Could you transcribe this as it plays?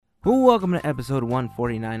Welcome to episode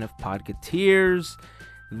 149 of Podcateers.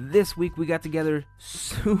 This week we got together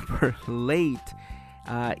super late,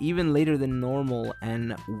 even later than normal,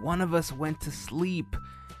 and one of us went to sleep.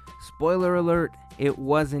 Spoiler alert, it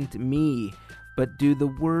wasn't me. But do the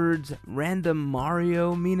words Random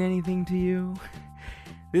Mario mean anything to you?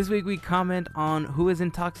 This week we comment on who is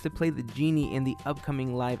in talks to play the genie in the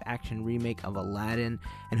upcoming live-action remake of Aladdin,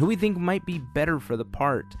 and who we think might be better for the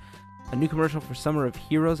part. A new commercial for Summer of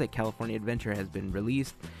Heroes at California Adventure has been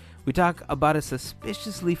released. We talk about a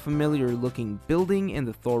suspiciously familiar-looking building in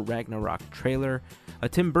the Thor Ragnarok trailer. A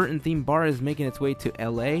Tim Burton-themed bar is making its way to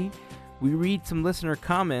LA. We read some listener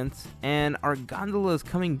comments, and our gondola is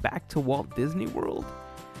coming back to Walt Disney World.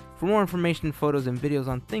 For more information, photos, and videos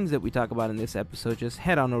on things that we talk about in this episode, just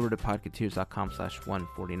head on over to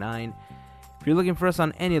podcateers.com/149. If you're looking for us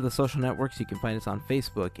on any of the social networks, you can find us on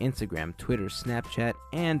Facebook, Instagram, Twitter, Snapchat,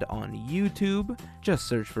 and on YouTube. Just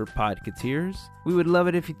search for Podcateers. We would love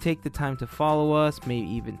it if you take the time to follow us, maybe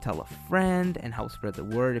even tell a friend, and help spread the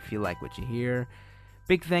word if you like what you hear.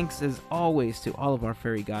 Big thanks, as always, to all of our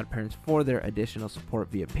fairy godparents for their additional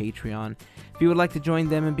support via Patreon. If you would like to join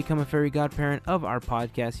them and become a fairy godparent of our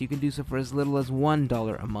podcast, you can do so for as little as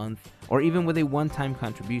 $1 a month, or even with a one-time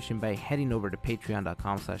contribution by heading over to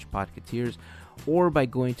patreon.com/podcateers, or by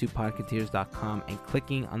going to podcateers.com and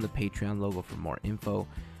clicking on the Patreon logo for more info.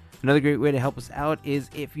 Another great way to help us out is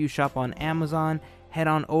if you shop on Amazon, head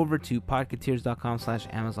on over to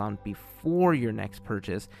podcateers.com/Amazon before your next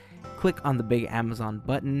purchase. Click on the big Amazon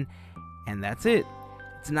button, and that's it.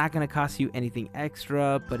 It's not going to cost you anything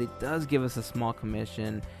extra, but it does give us a small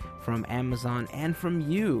commission from Amazon and from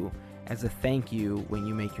you as a thank you when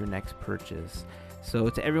you make your next purchase.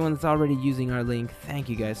 So to everyone that's already using our link, thank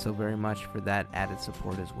you guys so very much for that added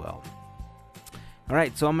support as well.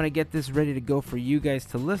 Alright, so I'm going to get this ready to go for you guys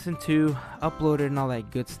to listen to, upload it and all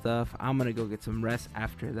that good stuff. I'm going to go get some rest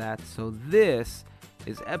after that. So this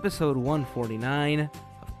is episode 149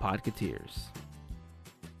 of Podcateers.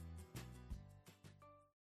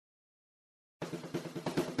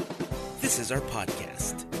 This is our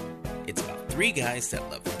podcast. It's about three guys that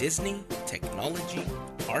love Disney, technology,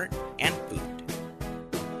 art, and food.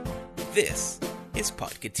 This is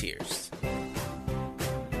Podcateers.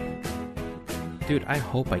 Dude, I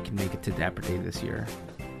hope I can make it to Dapper Day this year.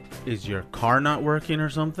 Is your car not working or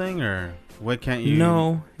something? Or what can't you...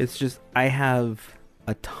 No, it's just I have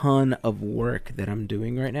a ton of work that I'm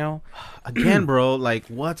doing right now. Again, bro, like,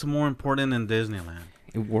 what's more important than Disneyland?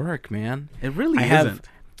 Work, man. It really isn't.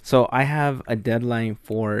 So I have a deadline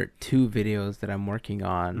for 2 videos that I'm working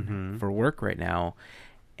on for work right now,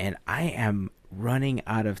 and I am running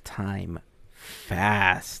out of time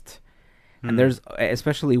fast. And there's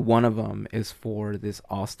especially one of them is for this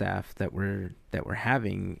all staff that we're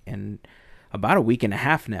having in about a week and a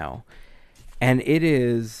half now. And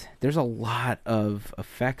there's a lot of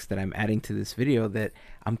effects that I'm adding to this video that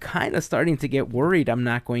I'm kind of starting to get worried I'm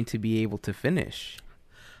not going to be able to finish.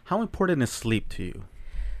 How important is sleep to you?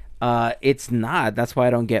 It's not. That's why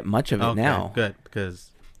I don't get much of it now. Good,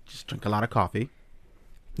 because just drink a lot of coffee.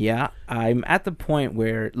 Yeah, I'm at the point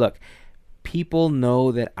where, look, people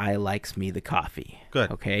know that I likes me the coffee.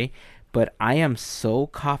 Good. Okay? But I am so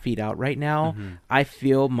coffeeed out right now. I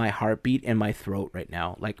feel my heartbeat in my throat right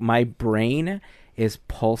now. Like, my brain is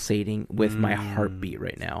pulsating with my heartbeat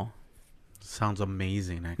right now. Sounds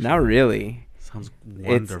amazing, actually. Not really. Sounds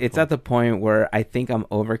wonderful. It's at the point where I think I'm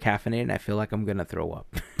over caffeinated and I feel like I'm going to throw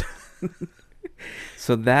up.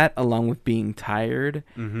 So that, along with being tired,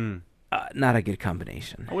 not a good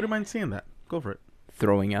combination. I wouldn't mind seeing that. Go for it.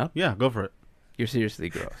 Throwing up? Yeah, go for it. You're seriously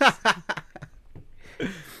gross.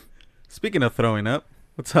 Speaking of throwing up,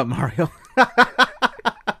 what's up, Mario?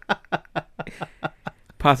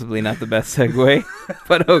 Possibly not the best segue,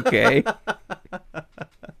 but okay. That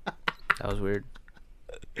was weird.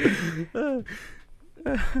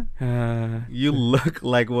 You look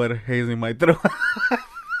like what Hazy might throw.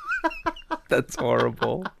 That's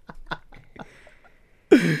horrible.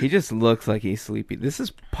 He just looks like he's sleepy. This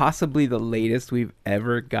is possibly the latest we've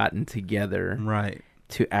ever gotten together. Right.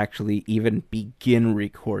 To actually even begin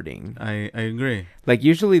recording. I agree. Like,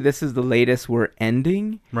 usually this is the latest we're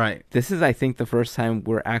ending. Right. This is, I think, the first time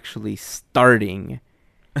we're actually starting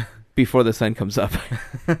before the sun comes up.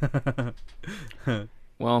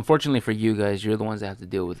 Well, unfortunately for you guys, you're the ones that have to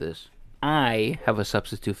deal with this. I have a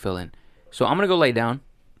substitute fill-in. So I'm going to go lay down.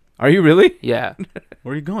 Are you really? Yeah.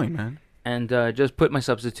 Where are you going, man? And just put my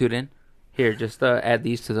substitute in. Here, just add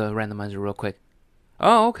these to the randomizer real quick.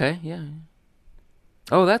 Oh, okay. Yeah.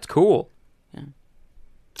 Oh, that's cool. Yeah.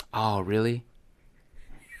 Oh, really?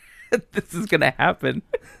 This is going to happen.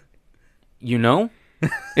 You know?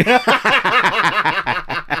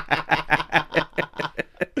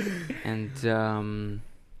 And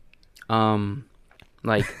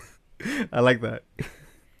like, I like that.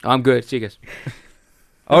 I'm good. See you guys.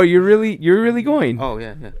 Oh, you're really going? Oh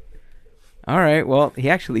yeah, yeah. All right. Well, he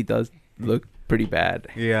actually does look pretty bad.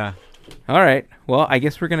 Yeah. All right. Well, I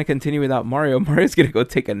guess we're gonna continue without Mario. Mario's gonna go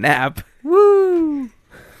take a nap. Woo!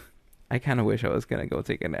 I kind of wish I was gonna go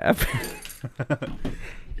take a nap.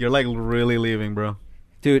 You're like really leaving, bro.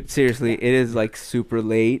 Dude, seriously, it is like super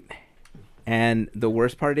late. And the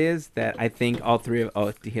worst part is that I think all three of...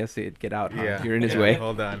 Oh, he has to get out. Huh? You're in his way.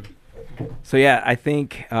 Hold on. So, yeah, I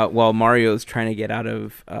think while Mario's trying to get out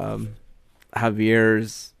of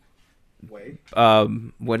Javier's... Wait.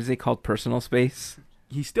 What is it called? Personal space?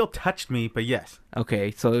 He still touched me, but yes. Okay,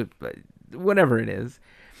 so whatever it is.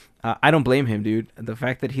 I don't blame him, dude. The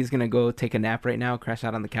fact that he's going to go take a nap right now, crash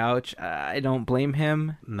out on the couch, I don't blame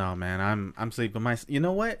him. No, man. I'm sleeping. You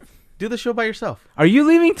know what? Do the show by yourself. Are you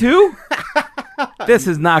leaving too? This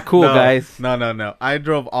is not cool, guys. No. I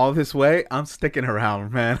drove all this way. I'm sticking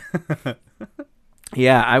around, man.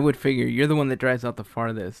 Yeah, I would figure. You're the one that drives out the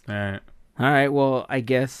farthest. All right. All right, well, I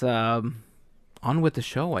guess on with the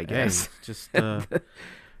show, I guess. Hey, just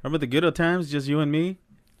remember the good old times, just you and me?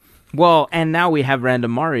 Well, and now we have Random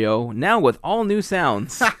Mario, now with all new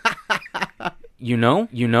sounds. You know?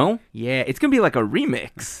 Yeah, it's going to be like a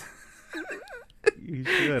remix. You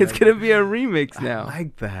should. It's going to be a remix I now.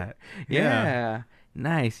 like that. Yeah.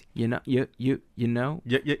 Nice. You know? You know?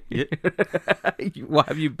 Yeah. We'll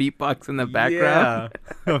have you beatbox in the background.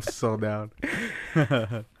 Yeah. I'm so down.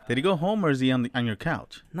 Did he go home or is he on your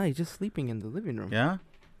couch? No, he's just sleeping in the living room. Yeah?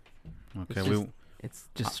 Okay, It's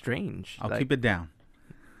just strange. I'll keep it down.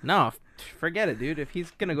 No, forget it, dude. If he's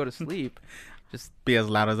going to go to sleep, just... Be as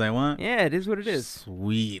loud as I want? Yeah, it is what it is.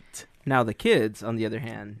 Sweet. Now, the kids, on the other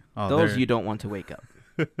hand, Oh, those you don't want to wake up.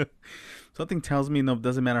 Something tells me, no, it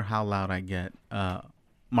doesn't matter how loud I get,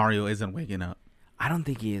 Mario isn't waking up. I don't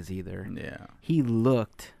think he is either. Yeah. He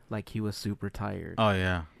looked like he was super tired. Oh,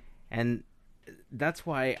 yeah. And that's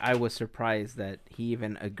why I was surprised that he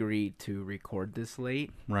even agreed to record this late.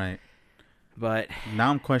 Right. But Now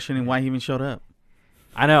I'm questioning why he even showed up.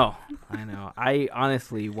 I know. I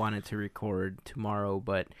honestly wanted to record tomorrow,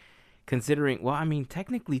 but considering, well, I mean,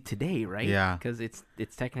 technically today, right? Yeah. Because it's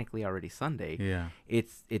technically already Sunday. Yeah.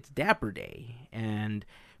 It's Dapper Day, and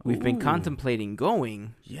we've been contemplating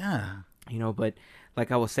going. Yeah. But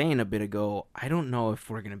like I was saying a bit ago, I don't know if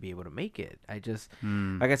we're gonna be able to make it. I just,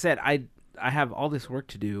 like I said, I have all this work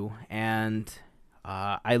to do, and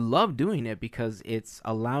I love doing it because it's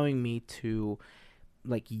allowing me to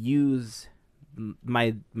like use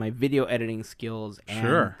my video editing skills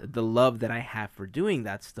and the love that I have for doing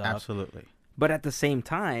that stuff. Absolutely. But at the same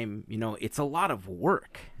time, it's a lot of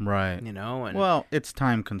work. Right. And well, it's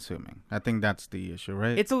time consuming. I think that's the issue,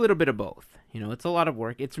 right? it's a little bit of both. It's a lot of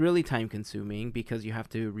work. It's really time consuming because you have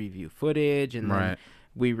to review footage, and then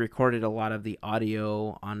we recorded a lot of the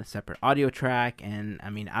audio on a separate audio track. And I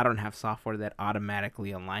mean, I don't have software that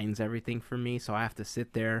automatically aligns everything for me, so I have to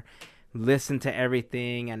sit there, listen to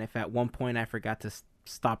everything, and if at one point I forgot to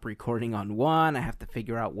stop recording on one, I have to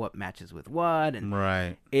figure out what matches with what,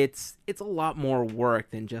 and it's a lot more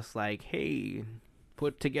work than just like, hey,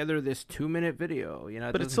 put together this 2-minute video,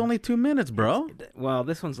 but it's only 2 minutes, bro. Well,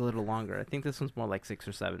 this one's a little longer. I think this one's more like 6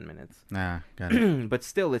 or 7 minutes. Nah, got it. But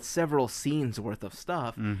still, it's several scenes worth of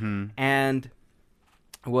stuff. Mm-hmm. And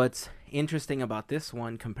what's interesting about this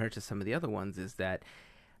one compared to some of the other ones is that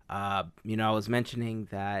I was mentioning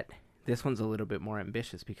that this one's a little bit more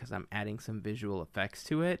ambitious because I'm adding some visual effects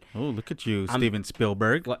to it. Oh, look at you, Steven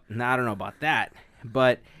Spielberg. Well, no, I don't know about that,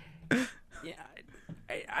 but yeah,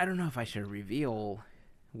 I don't know if I should reveal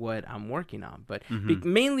what I'm working on, but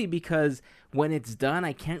mainly because when it's done,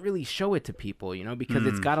 I can't really show it to people, because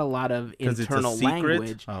it's got a lot of internal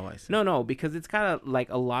language. Oh, I see. No, because it's got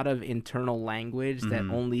a lot of internal language that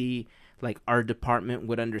only like our department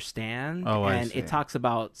would understand. Oh, I and see. it talks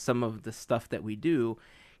about some of the stuff that we do.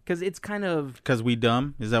 Because it's kind of... Because we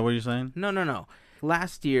dumb? Is that what you're saying? No.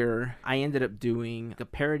 Last year, I ended up doing a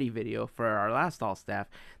parody video for our last all staff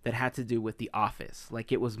that had to do with The Office.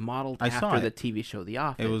 Like, it was modeled after the TV show The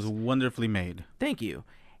Office. It was wonderfully made. Thank you.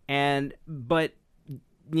 But,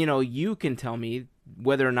 you can tell me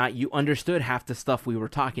whether or not you understood half the stuff we were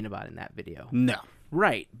talking about in that video. No.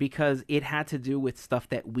 Right, because it had to do with stuff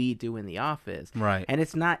that we do in The Office. Right. And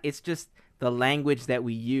it's just... the language that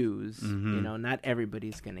we use, not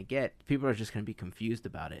everybody's going to get. People are just going to be confused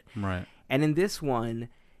about it. Right. And in this one,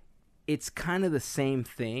 it's kind of the same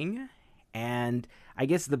thing. And I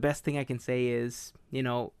guess the best thing I can say is,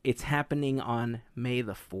 it's happening on May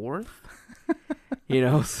the 4th.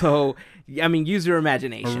 So I mean, use your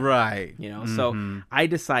imagination. Right. So I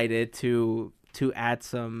decided to add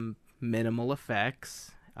some minimal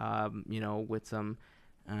effects, with some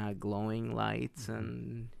glowing lights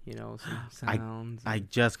and some sounds. I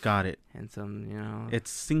just got it. And some It's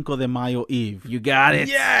Cinco de Mayo Eve. You got it.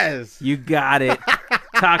 Yes. You got it.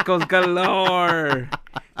 Tacos galore.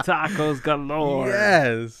 Tacos galore.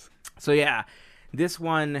 Yes. So yeah, this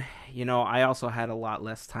one, I also had a lot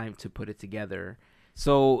less time to put it together.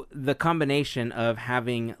 So the combination of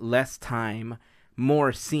having less time,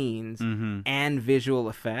 more scenes, and visual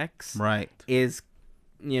effects, right, is,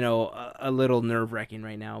 a little nerve-wracking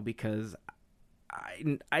right now, because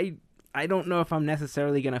I don't know if I'm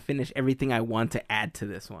necessarily gonna finish everything I want to add to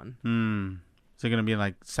this one. So gonna be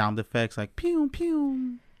like sound effects, like pew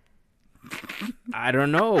pew. I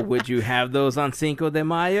don't know. Would you have those on Cinco de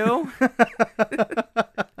Mayo?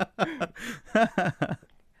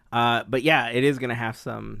 But yeah, it is gonna have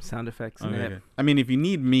some sound effects in it. I mean, if you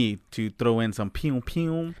need me to throw in some pew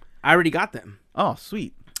pew, I already got them. Oh,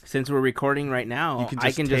 sweet. Since we're recording right now,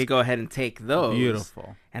 I can just go ahead and take those.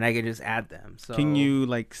 Beautiful. And I can just add them. So can you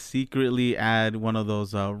like secretly add one of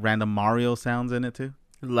those random Mario sounds in it too?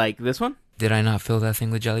 Like this one? Did I not fill that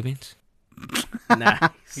thing with jelly beans?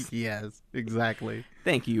 Nice. Yes, exactly.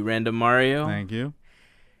 Thank you, Random Mario. Thank you.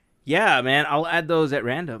 Yeah, man, I'll add those at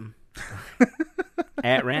random.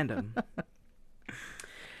 At random.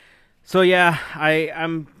 So yeah,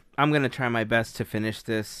 I'm gonna try my best to finish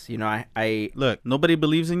this. I look. Nobody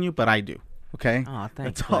believes in you, but I do. Okay. Oh,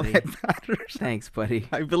 thanks, That's buddy. all that matters. Thanks, buddy.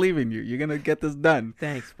 I believe in you. You're gonna get this done.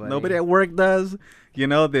 Thanks, buddy. Nobody at work does.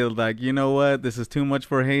 They're like, you know what? This is too much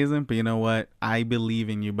for Hazen, but you know what? I believe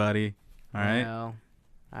in you, buddy. All right. Well,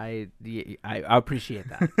 I appreciate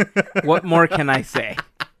that. What more can I say?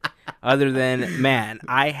 Other than, man,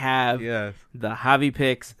 I have the Javi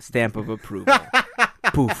Picks stamp of approval.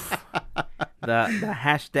 Poof. The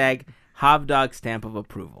hashtag Havdog stamp of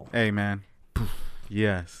approval. Hey, man. Poof.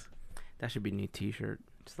 Yes. That should be a new T-shirt.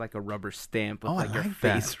 It's like a rubber stamp with I your like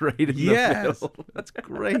face that. right in the middle. That's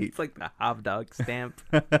great. It's like the Havdog stamp.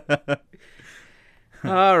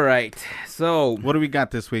 All right. So what do we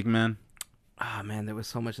got this week, man? Oh, man, there was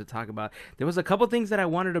so much to talk about. There was a couple things that I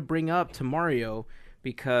wanted to bring up to Mario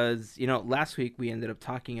because, last week we ended up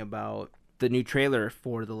talking about the new trailer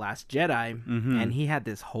for The Last Jedi, and he had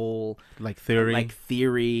this whole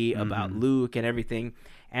theory about Luke and everything.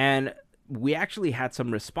 And we actually had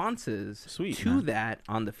some responses to that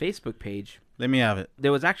on the Facebook page. Let me have it.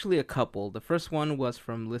 There was actually a couple. The first one was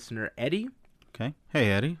from listener Eddie. Okay.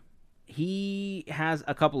 Hey, Eddie. He has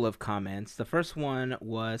a couple of comments. The first one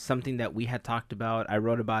was something that we had talked about. I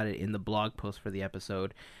wrote about it in the blog post for the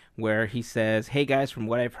episode, where he says, "Hey guys, from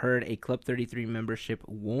what I've heard, a Club 33 membership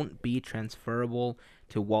won't be transferable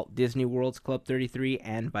to Walt Disney World's Club 33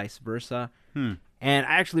 and vice versa." And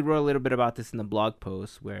I actually wrote a little bit about this in the blog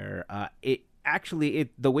post, where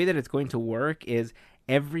the way that it's going to work is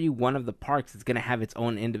every one of the parks is going to have its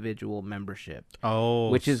own individual membership.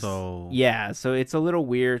 So it's a little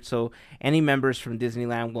weird. So any members from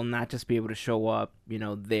Disneyland will not just be able to show up,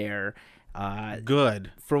 there.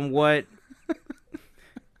 Good. From what...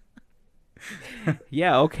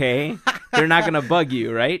 Yeah, okay. They're not going to bug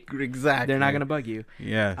you, right? Exactly. They're not going to bug you.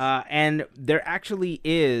 Yes. And there actually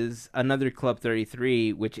is another Club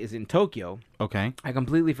 33, which is in Tokyo. Okay. I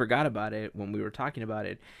completely forgot about it when we were talking about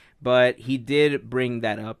it. But he did bring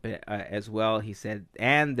that up as well. He said,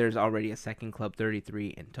 and there's already a second Club 33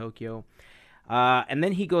 in Tokyo. And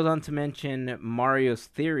then he goes on to mention Mario's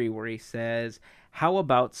theory, where he says, how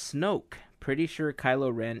about Snoke? Pretty sure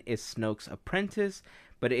Kylo Ren is Snoke's apprentice,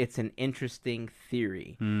 but it's an interesting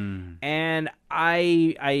theory. And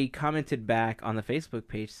I commented back on the Facebook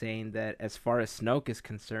page saying that as far as Snoke is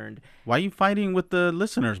concerned... Why are you fighting with the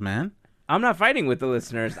listeners, man? I'm not fighting with the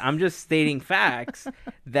listeners. I'm just stating facts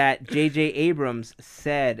that J.J. Abrams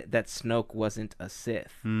said that Snoke wasn't a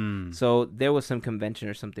Sith. So there was some convention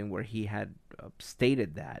or something where he had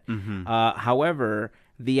stated that. However,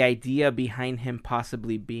 the idea behind him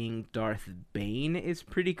possibly being Darth Bane is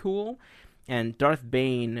pretty cool. And Darth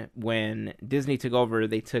Bane, when Disney took over,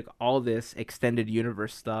 they took all this extended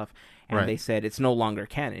universe stuff and they said it's no longer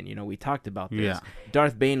canon. We talked about this. Yeah.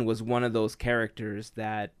 Darth Bane was one of those characters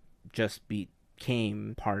that just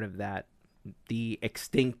became part of the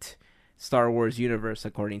extinct Star Wars universe,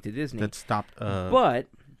 according to Disney. That stopped. But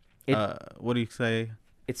what do you say?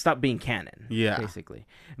 It stopped being canon. Yeah, basically.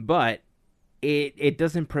 But it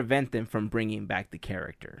doesn't prevent them from bringing back the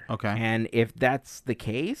character. Okay. And if that's the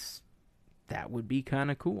case, that would be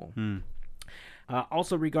kind of cool.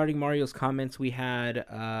 Also, regarding Mario's comments, we had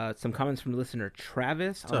some comments from listener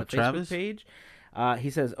Travis on the Facebook page. He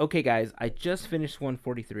says, okay, guys, I just finished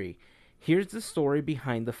 143. Here's the story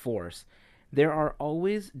behind the Force. There are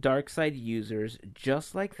always dark side users,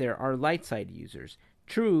 just like there are light side users.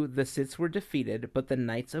 True, the Siths were defeated, but the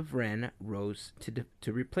Knights of Ren rose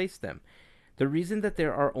to replace them. The reason that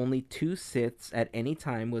there are only 2 Siths at any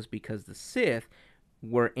time was because the Sith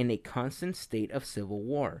were in a constant state of civil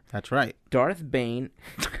war. That's right. Darth Bane,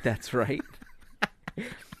 that's right.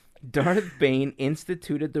 Darth Bane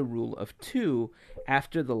instituted the rule of 2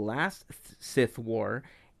 after the last Sith war,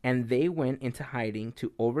 and they went into hiding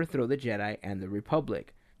to overthrow the Jedi and the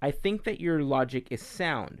Republic. I think that your logic is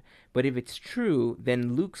sound, but if it's true,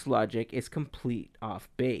 then Luke's logic is complete off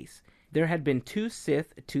base. There had been 2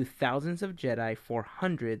 Sith to thousands of Jedi for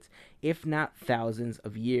hundreds, if not thousands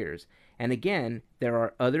of years. And again, there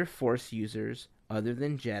are other Force users other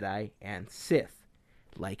than Jedi and Sith,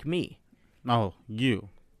 like me. Oh, you.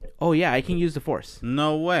 Oh yeah, I can use the Force.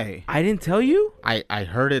 No way. I didn't tell you? I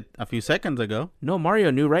heard it a few seconds ago. No, Mario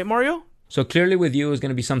knew, right, Mario? So clearly with you, it's going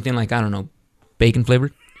to be something like, I don't know, bacon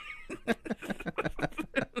flavored?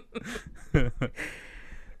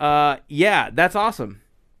 Yeah, that's awesome.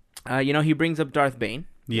 He brings up Darth Bane,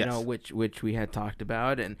 Yes. which we had talked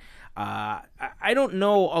about, and I don't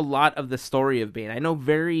know a lot of the story of Bane. I know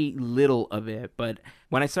very little of it, but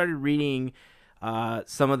when I started reading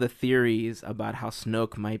some of the theories about how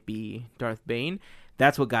Snoke might be Darth Bane,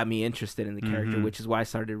 that's what got me interested in the character, which is why I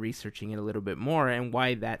started researching it a little bit more and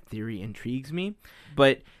why that theory intrigues me.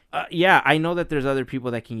 But yeah, I know that there's other people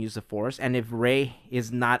that can use the Force, and if Rey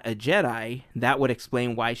is not a Jedi, that would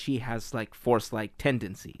explain why she has like Force-like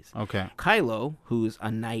tendencies. Okay. Kylo, who's a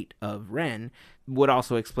Knight of Ren, would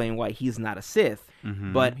also explain why he's not a Sith,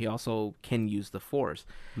 but he also can use the Force.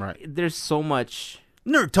 Right. There's so much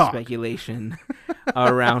Nerd talk. speculation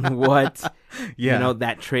around what Yeah.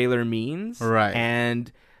 that trailer means. Right.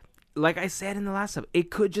 And like I said in the last episode, it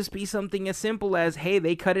could just be something as simple as, hey,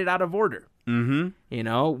 they cut it out of order.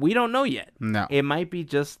 Mm-hmm. We don't know yet. No. It might be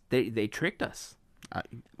just they tricked us.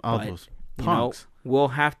 All But, those punks. We'll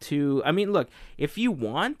have to. I mean, look, if you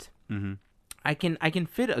want, Mm-hmm. I can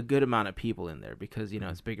fit a good amount of people in there because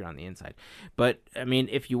it's bigger on the inside. But I mean,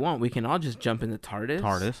 if you want, we can all just jump in the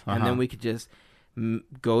TARDIS, and then we could just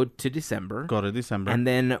go to December. Go to December. And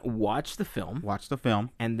then watch the film. Watch the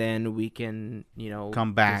film. And then we can,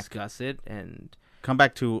 Come back. discuss it and Come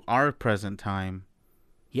back to our present time.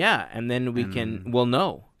 yeah, and then we'll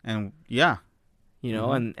know. And yeah.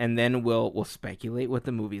 And then we'll speculate what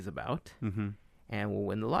the movie's about, Mm-hmm. and we'll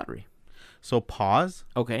win the lottery. So pause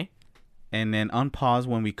Okay. and then unpause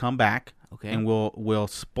when we come back. Okay. And we'll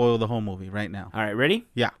spoil the whole movie right now. All right, ready?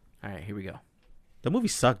 Yeah. All right, here we go. The movie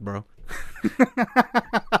sucked, bro.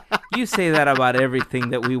 You say that about everything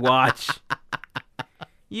that we watch.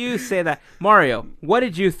 You say that. Mario, what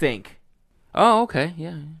did you think? Oh, okay.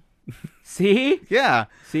 Yeah. See? Yeah.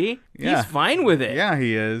 See? Yeah. He's fine with it. Yeah,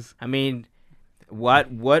 he is. I mean,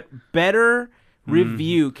 what better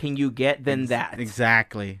review can you get than that?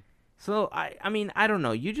 Exactly. So I mean, I don't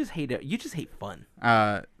know. You just hate it. You just hate fun.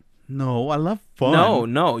 No, I love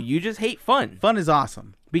fun. No, you just hate fun. Fun is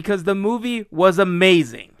awesome. Because the movie was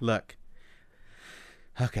amazing. Look.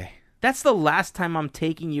 Okay. That's the last time I'm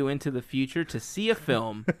taking you into the future to see a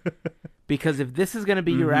film. Because if this is going to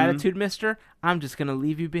be your attitude, mister, I'm just going to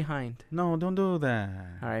leave you behind. No, don't do that.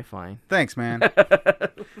 All right, fine. Thanks, man.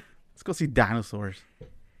 Let's go see dinosaurs.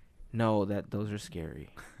 No, those are scary.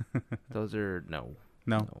 Those are, no.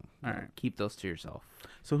 No. All right. Keep those to yourself.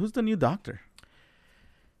 So who's the new doctor?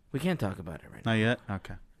 We can't talk about it right now. Not yet?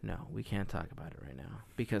 Okay. No, we can't talk about it right now.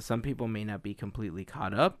 Because some people may not be completely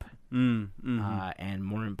caught up. And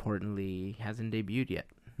more importantly, hasn't debuted yet.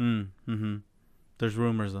 There's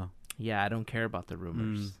rumors, though. Yeah, I don't care about the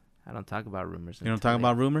rumors. I don't talk about rumors. You don't talk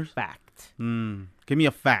about rumors? Fact. Give me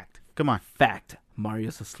a fact. Come on. Fact.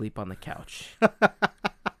 Mario's asleep on the couch.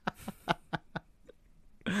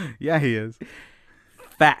 Yeah, he is.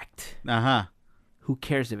 Fact. Uh-huh. Who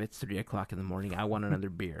cares if it's 3 o'clock in the morning? I want another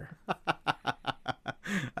beer.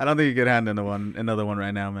 I don't think you could handle another one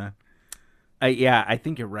right now, man. Yeah, I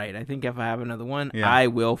think you're right. I think if I have another one, I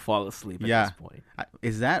will fall asleep at this point.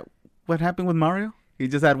 Is that what happened with Mario? He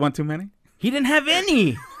just had one too many? He didn't have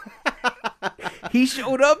any. He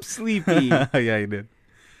showed up sleepy. Yeah, he did.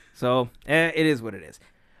 So, it is what it is.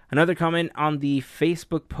 Another comment on the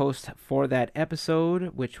Facebook post for that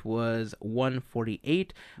episode, which was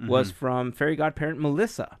 148, was from Fairy Godparent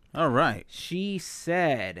Melissa. All right. She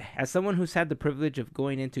said, as someone who's had the privilege of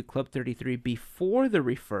going into Club 33 before the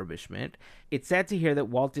refurbishment, it's sad to hear that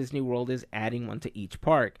Walt Disney World is adding one to each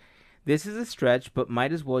park. This is a stretch, but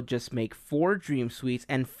might as well just make 4 Dream Suites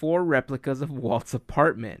and 4 replicas of Walt's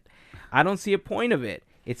apartment. I don't see a point of it.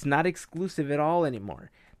 It's not exclusive at all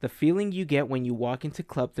anymore. The feeling you get when you walk into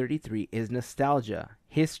Club 33 is nostalgia,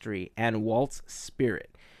 history, and Walt's spirit.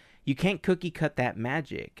 You can't cookie cut that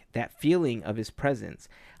magic, that feeling of his presence.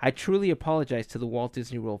 I truly apologize to the Walt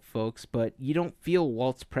Disney World folks, but you don't feel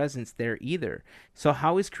Walt's presence there either. So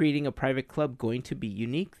how is creating a private club going to be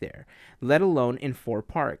unique there, let alone in 4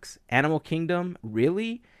 parks? Animal Kingdom?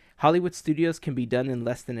 Really? Hollywood Studios can be done in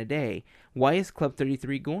less than a day. Why is Club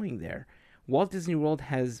 33 going there? Walt Disney World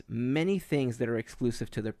has many things that are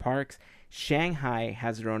exclusive to their parks. Shanghai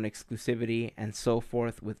has their own exclusivity, and so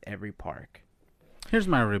forth with every park. Here's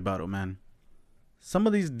my rebuttal, man. Some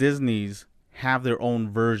of these Disneys have their own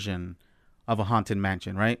version of a haunted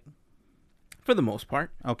mansion, right? For the most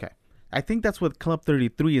part. Okay. I think that's what Club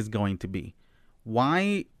 33 is going to be.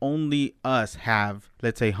 Why only us have,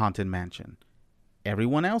 let's say, haunted mansion?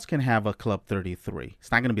 Everyone else can have a Club 33.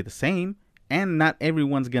 It's not going to be the same, and not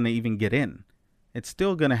everyone's going to even get in. It's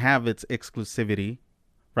still going to have its exclusivity.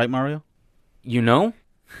 Right, Mario? You know?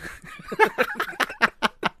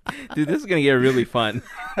 Dude, this is going to get really fun.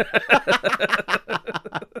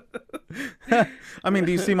 I mean,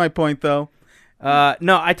 do you see my point, though?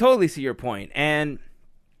 No, I totally see your point. And,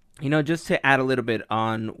 you know, just to add a little bit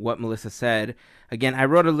on what Melissa said, again, I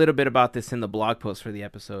wrote a little bit about this in the blog post for the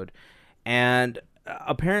episode. And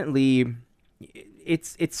apparently,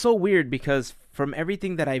 it's so weird because from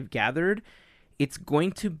everything that I've gathered, it's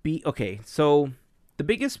going to be... Okay, so... The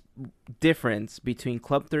biggest difference between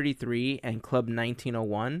Club 33 and Club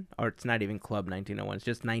 1901, or it's not even Club 1901, it's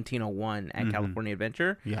just 1901 at California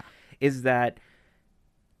Adventure, is that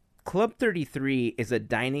Club 33 is a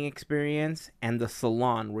dining experience and the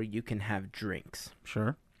salon where you can have drinks.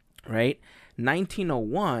 Sure. Right?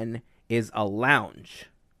 1901 is a lounge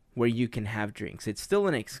where you can have drinks. It's still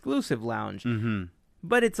an exclusive lounge,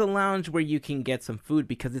 but it's a lounge where you can get some food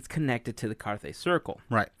because it's connected to the Carthay Circle.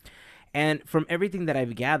 Right. And from everything that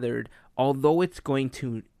I've gathered, although it's going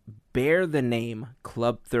to bear the name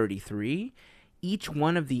Club 33, each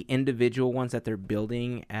one of the individual ones that they're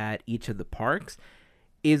building at each of the parks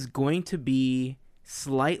is going to be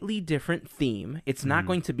slightly different theme. It's not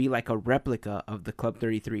going to be like a replica of the Club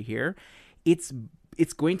 33 here. It's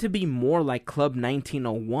going to be more like Club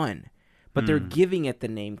 1901. But they're giving it the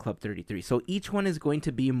name Club 33. So each one is going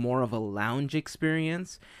to be more of a lounge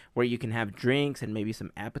experience where you can have drinks and maybe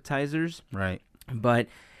some appetizers. Right. But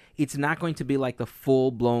it's not going to be like the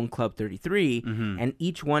full-blown Club 33. And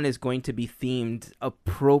each one is going to be themed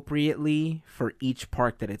appropriately for each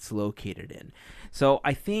park that it's located in. So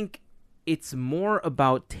I think it's more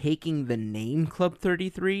about taking the name Club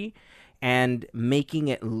 33 and making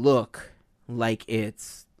it look like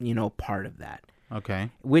it's, you know, part of that. Okay.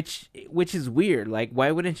 Which is weird. Like,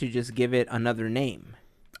 why wouldn't you just give it another name?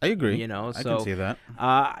 I agree. You know, I so can see that.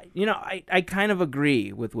 You know, I kind of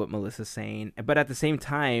agree with what Melissa's saying, but at the same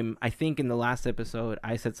time, I think in the last episode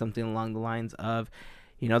I said something along the lines of,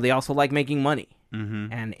 you know, they also like making money,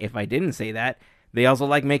 and if I didn't say that, they also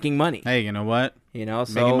like making money. Hey, you know what? You know,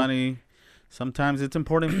 so making money. Sometimes it's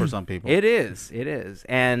important for some people. It is,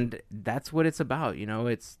 and that's what it's about. You know,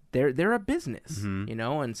 it's they're a business. You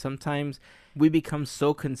know, and sometimes we become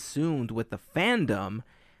so consumed with the fandom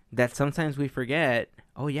that sometimes we forget,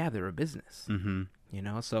 oh yeah, they're a business. You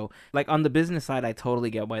know, so like on the business side, I totally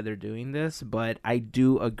get why they're doing this, but I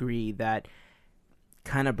do agree that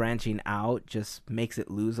kind of branching out just makes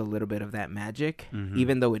it lose a little bit of that magic,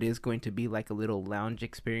 even though it is going to be like a little lounge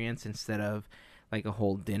experience instead of like a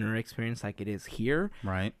whole dinner experience like it is here.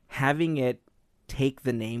 Right. Having it take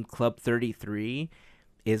the name Club 33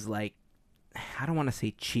 is like, I don't want to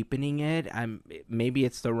say cheapening it. Maybe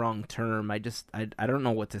it's the wrong term. I don't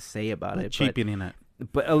know what to say about it. Cheapening it.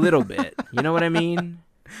 But a little bit. You know what I mean?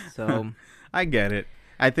 So I get it.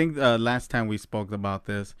 I think last time we spoke about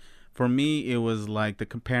this, for me, it was like the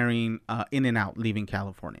comparing In-N-Out leaving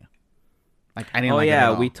California. Like I didn't like it at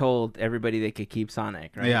all. We told everybody they could keep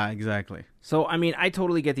Sonic, right? Yeah, exactly. So, I mean, I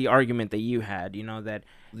totally get the argument that you had, you know, that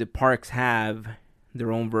the parks have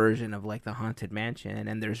their own version of like the Haunted Mansion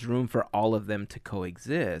and there's room for all of them to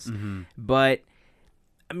coexist. But,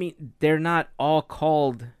 I mean, they're not all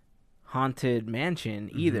called Haunted Mansion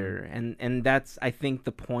either. And that's, I think,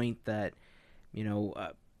 the point that, you know,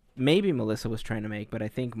 maybe Melissa was trying to make, but I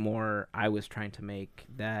think more I was trying to make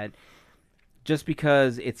that just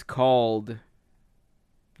because it's called,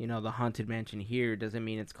 you know, the Haunted Mansion here doesn't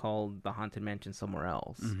mean it's called the Haunted Mansion somewhere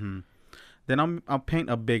else. Then I'll paint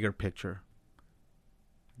a bigger picture.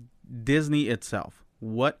 Disney itself.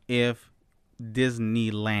 What if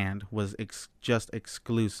Disneyland was just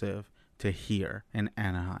exclusive to here in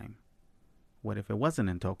Anaheim? What if it wasn't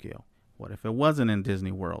in Tokyo? What if it wasn't in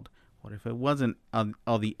Disney World? What if it wasn't on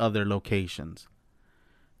all the other locations?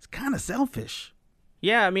 It's kind of selfish.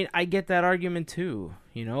 Yeah, I mean, I get that argument too,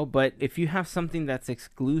 but if you have something that's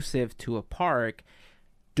exclusive to a park,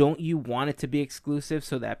 don't you want it to be exclusive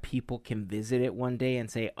so that people can visit it one day and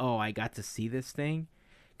say, oh, I got to see this thing?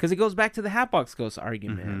 Because it goes back to the Hatbox Ghost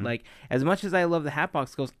argument. Mm-hmm. Like, as much as I love the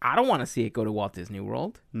Hatbox Ghost, I don't want to see it go to Walt Disney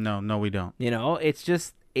World. No, we don't. It's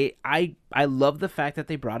just, I love the fact that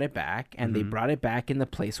they brought it back, and they brought it back in the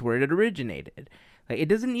place where it originated. Like, it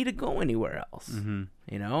doesn't need to go anywhere else,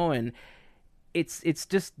 and it's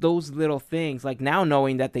just those little things. Like, now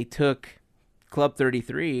knowing that they took Club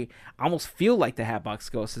 33, I almost feel like the Hatbox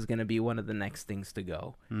Ghost is going to be one of the next things to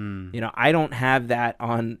go. I don't have that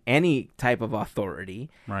on any type of authority,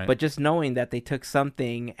 right? But just knowing that they took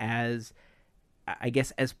something as, I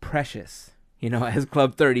guess, as precious, as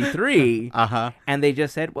Club 33, and they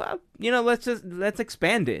just said, well, let's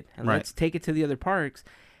expand it and let's take it to the other parks.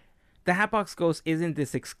 The Hatbox Ghost isn't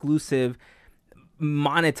this exclusive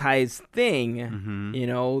monetized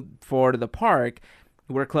thing, for the park,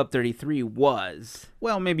 where Club 33 was.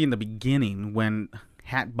 Well, maybe in the beginning when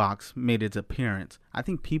Hatbox made its appearance, I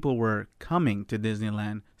think people were coming to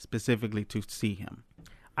Disneyland specifically to see him.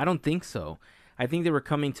 I don't think so. I think they were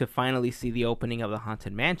coming to finally see the opening of the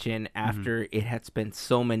Haunted Mansion after it had spent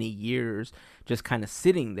so many years just kind of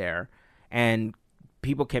sitting there, and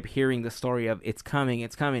people kept hearing the story of it's coming,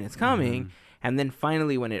 it's coming, it's coming. And then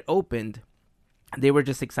finally when it opened, they were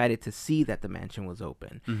just excited to see that the mansion was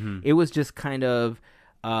open. It was just kind of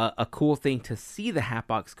a cool thing to see the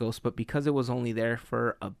Hatbox Ghost, but because it was only there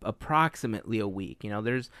for approximately a week,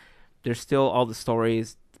 there's still all the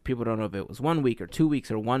stories. People don't know if it was 1 week or 2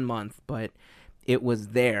 weeks or 1 month, but it was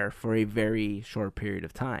there for a very short period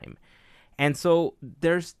of time. And so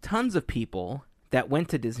there's tons of people that went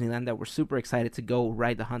to Disneyland that were super excited to go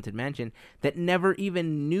ride the Haunted Mansion that never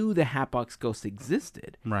even knew the Hatbox Ghost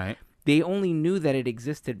existed. Right. They only knew that it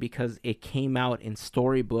existed because it came out in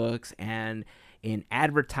storybooks and in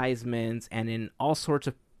advertisements and in all sorts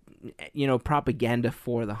of, propaganda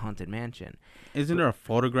for the Haunted Mansion. Isn't there a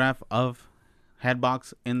photograph of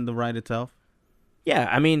Hatbox in the ride itself? Yeah,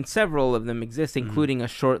 I mean, several of them exist, including a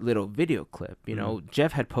short little video clip.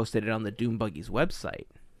 Jeff had posted it on the Doom Buggies website,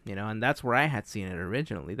 and that's where I had seen it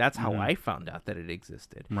originally. That's how I found out that it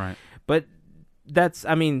existed. Right. But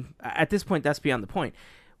at this point, that's beyond the point.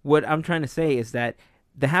 What I'm trying to say is that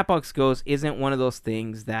the Hatbox Ghost isn't one of those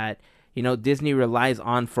things that, Disney relies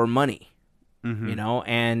on for money.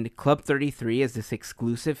 And Club 33 is this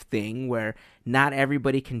exclusive thing where not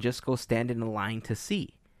everybody can just go stand in a line to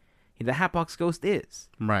see. The Hatbox Ghost is.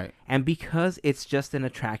 Right. And because it's just an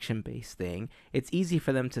attraction-based thing, it's easy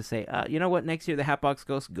for them to say, you know what, next year the Hatbox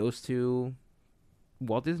Ghost goes to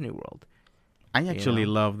Walt Disney World. I actually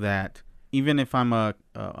love that. Even if I'm a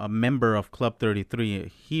member of Club 33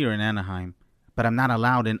 here in Anaheim, but I'm not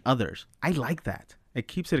allowed in others, I like that. It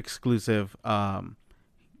keeps it exclusive.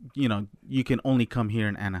 You can only come here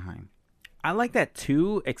in Anaheim. I like that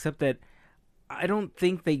too, except that I don't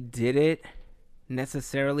think they did it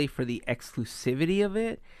necessarily for the exclusivity of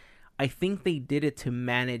it. I think they did it to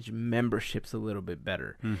manage memberships a little bit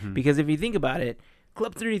better. Because if you think about it,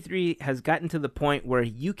 Club 33 has gotten to the point where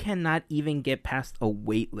you cannot even get past a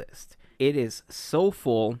wait list. It is so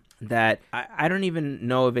full that I don't even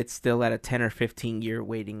know if it's still at a 10 or 15 year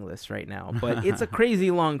waiting list right now, but it's a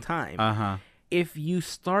crazy long time. If you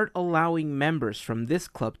start allowing members from this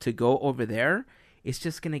club to go over there, it's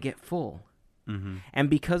just going to get full. And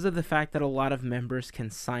because of the fact that a lot of members can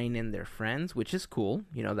sign in their friends, which is cool,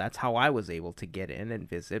 that's how I was able to get in and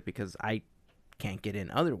visit because I can't get in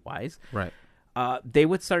otherwise. Right. They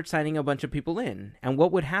would start signing a bunch of people in. And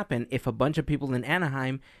what would happen if a bunch of people in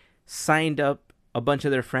Anaheim signed up a bunch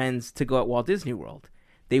of their friends to go at Walt Disney World?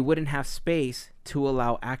 They wouldn't have space to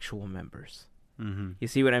allow actual members. You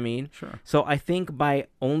see what I mean? Sure. So I think by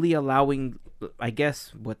only allowing, I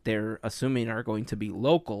guess, what they're assuming are going to be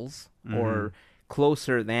locals or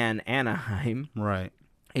closer than Anaheim, right,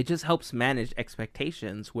 it just helps manage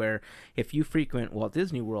expectations where if you frequent Walt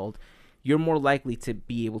Disney World, you're more likely to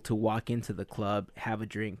be able to walk into the club, have a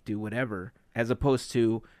drink, do whatever, as opposed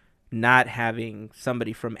to not having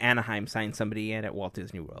somebody from Anaheim sign somebody in at Walt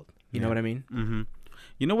Disney World. You know what I mean?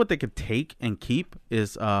 You know what they could take and keep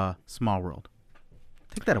is Small World.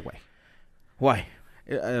 Take that away. Why?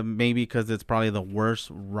 Maybe because it's probably the worst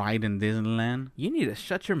ride in Disneyland. You need to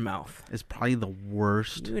shut your mouth. It's probably the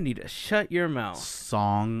worst You need to shut your mouth.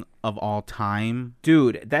 song of all time.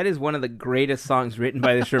 Dude, that is one of the greatest songs written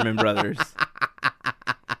by the Sherman Brothers.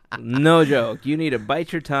 No joke. You need to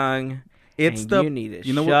bite your tongue. You need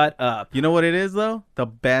to shut up. You know what it is, though? The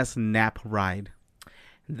best nap ride.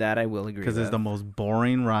 That I will agree Because with. it's the most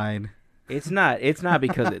boring ride. It's not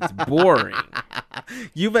because it's boring.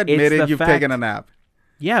 You've admitted the you've fact- taken a nap.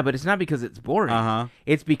 Yeah, but it's not because it's boring. Uh-huh.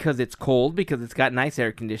 It's because it's cold, because it's got nice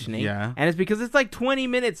air conditioning. Yeah. And it's because it's like 20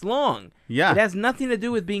 minutes long. Yeah. It has nothing to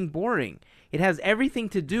do with being boring. It has everything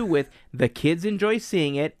to do with the kids enjoy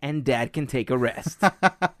seeing it and dad can take a rest.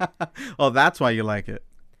 Oh, that's why you like it.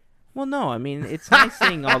 Well, no, I mean, it's nice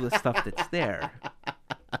seeing all the stuff that's there.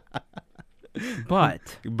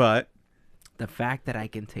 But But the fact that I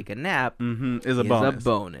can take a nap is a is bonus. a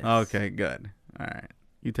bonus. Okay, good. All right.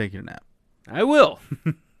 You take your nap. I will.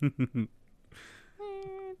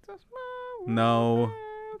 No.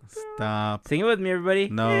 Stop. Sing it with me, everybody.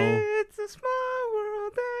 No. It's a small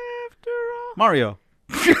world after all. Mario.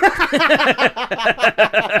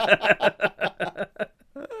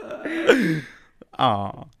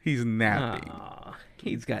 Oh, he's napping. Aw,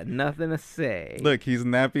 he's got nothing to say. Look, he's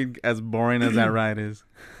napping as boring as that ride is.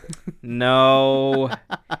 No.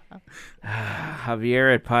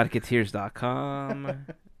 Javier at podcateers.com.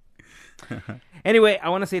 Anyway, I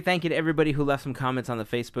want to say thank you to everybody who left some comments on the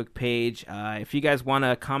Facebook page. If you guys want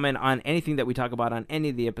to comment on anything that we talk about on any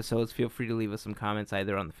of the episodes, feel free to leave us some comments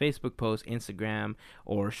either on the Facebook post, Instagram,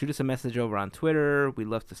 or shoot us a message over on Twitter. We'd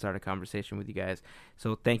love to start a conversation with you guys.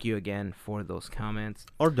 So thank you again for those comments.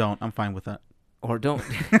 Or don't. I'm fine with that. Or don't.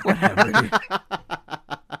 Whatever. Dude.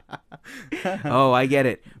 Oh, I get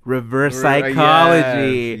it. Reverse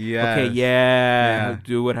psychology. Yes. Okay, yeah. Yeah.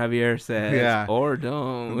 Do what Javier says. Yeah. Or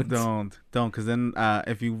don't. Don't. Because then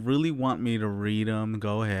if you really want me to read them,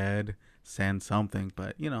 go ahead. Send something.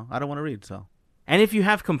 But, I don't want to read, so. And if you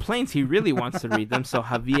have complaints, he really wants to read them. So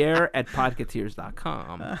Javier at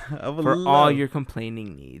podcateers.com for all your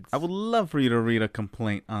complaining needs. I would love for you to read a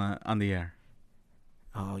complaint on the air.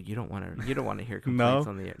 Oh, you don't want to hear complaints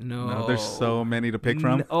on the air. No, There's so many to pick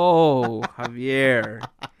from. Oh, Javier.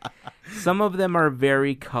 Some of them are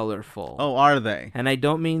very colorful. Oh, are they? And I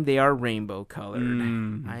don't mean they are rainbow colored.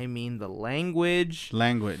 Mm. I mean the language.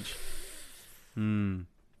 Language.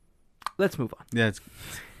 Let's move on. Yeah, it's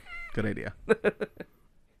good idea.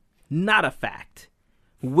 Not a fact.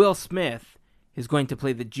 Will Smith is going to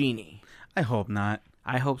play the genie. I hope not.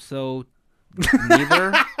 I hope so.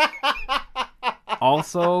 Neither.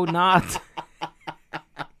 Also not.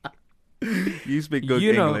 You speak good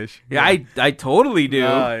English. Yeah, I totally do.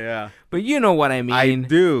 Oh, yeah. But you know what I mean. I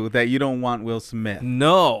do, that you don't want Will Smith.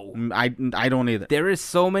 No. I don't either. There is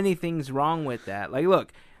so many things wrong with that. Like,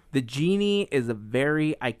 look, the genie is a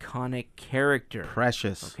very iconic character.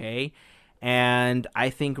 Precious. Okay? And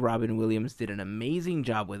I think Robin Williams did an amazing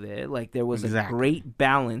job with it. Like, there was a great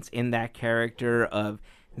balance in that character of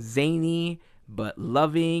zany but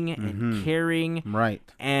loving and caring. Right.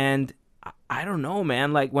 And I don't know,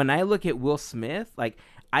 man. Like, when I look at Will Smith, like,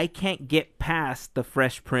 I can't get past the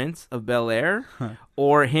Fresh Prince of Bel-Air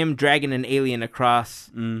or him dragging an alien across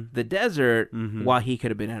the desert while he could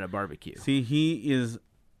have been at a barbecue. See,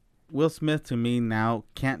 Will Smith to me now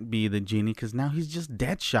can't be the genie because now he's just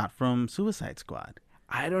Deadshot from Suicide Squad.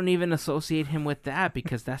 I don't even associate him with that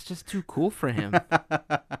because that's just too cool for him.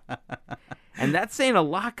 And that's saying a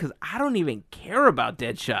lot because I don't even care about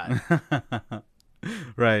Deadshot.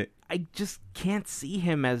 Right. I just can't see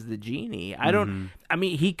him as the genie. I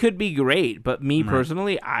mean, he could be great, but me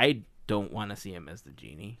personally, I don't want to see him as the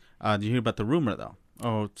genie. Did you hear about the rumor, though?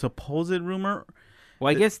 Oh, supposed rumor?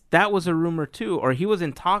 Well, I guess that was a rumor, too. Or he was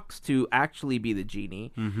in talks to actually be the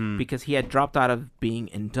genie because he had dropped out of being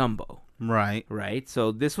in Dumbo. Right. Right?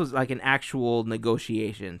 So this was like an actual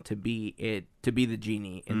negotiation to be the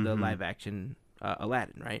genie in the live-action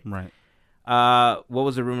Aladdin, right? Right. What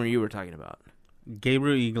was the rumor you were talking about?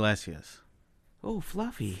 Gabriel Iglesias. Oh,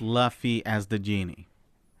 Fluffy. Fluffy as the genie.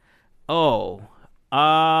 Oh.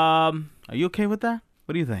 Are you okay with that?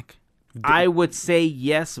 What do you think? I would say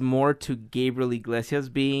yes more to Gabriel Iglesias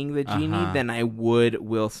being the genie than I would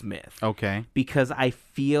Will Smith. Okay. Because I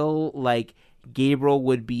feel like Gabriel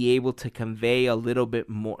would be able to convey a little bit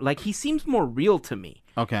more. Like, he seems more real to me.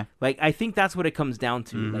 Okay. Like, I think that's what it comes down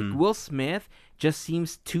to. Like, Will Smith just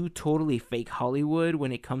seems too totally fake Hollywood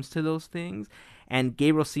when it comes to those things. And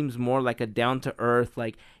Gabriel seems more like a down-to-earth,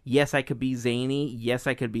 like, yes, I could be zany. Yes,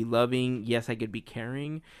 I could be loving. Yes, I could be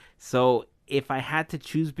caring. So if I had to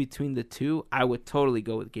choose between the two, I would totally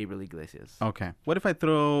go with Gabriel Iglesias. Okay. What if I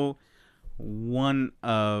throw one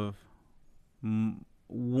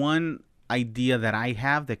idea that I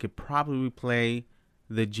have that could probably play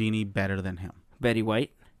the genie better than him? Betty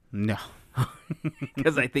White? No.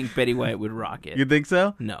 Because I think Betty White would rock it. You think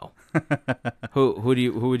so? No. Who would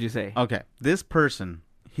you say? Okay. This person,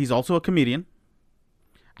 he's also a comedian.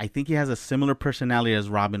 I think he has a similar personality as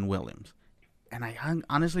Robin Williams. and I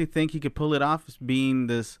honestly think he could pull it off as being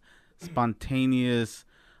this spontaneous,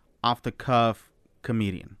 off-the-cuff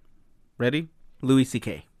comedian. Ready? Louis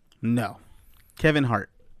C.K. No. Kevin Hart.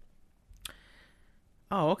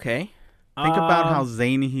 Oh, okay. Think about how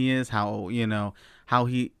zany he is, how, you know, how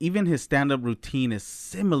he, even his stand-up routine is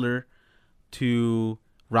similar to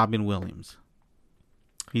Robin Williams.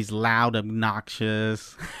 He's loud,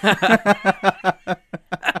 obnoxious. I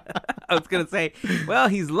was going to say, well,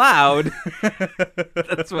 he's loud.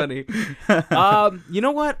 That's funny. You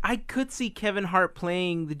know what? I could see Kevin Hart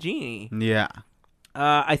playing the genie. Yeah.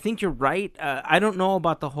 I think you're right. I don't know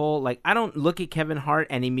about the whole, like, I don't look at Kevin Hart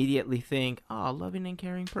and immediately think, oh, loving and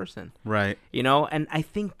caring person. Right. You know, and I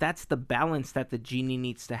think that's the balance that the genie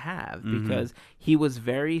needs to have, because he was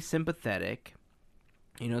very sympathetic,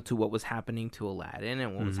 you know, to what was happening to Aladdin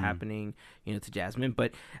and what was happening, you know, to Jasmine.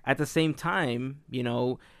 But at the same time, you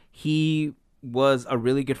know, he was a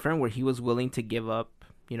really good friend where he was willing to give up,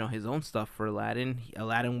 you know, his own stuff for Aladdin.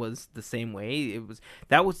 Aladdin was the same way.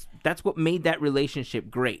 That's what made that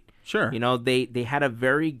relationship great. Sure. You know, they had a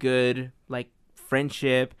very good, like,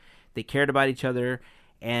 friendship. They cared about each other.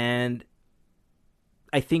 And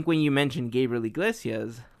I think when you mentioned Gabriel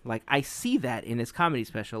Iglesias, like, I see that in his comedy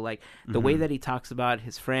special. Like, the way that he talks about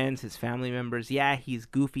his friends, his family members. Yeah, he's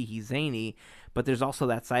goofy, he's zany. But there's also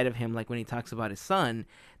that side of him, like when he talks about his son,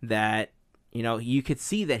 that, you know, you could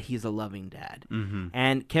see that he's a loving dad.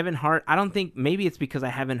 And Kevin Hart, I don't think, maybe it's because I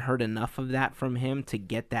haven't heard enough of that from him to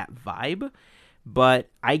get that vibe, but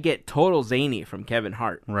I get total zany from Kevin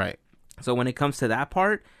Hart. Right. So when it comes to that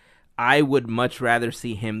part, I would much rather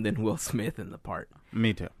see him than Will Smith in the part.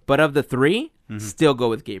 Me too. But of the three, still go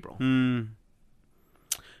with Gabriel.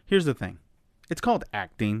 Here's the thing. It's called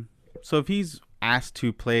acting. So if he's asked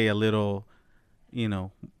to play a little, you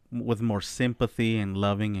know, with more sympathy and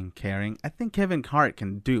loving and caring, I think Kevin Hart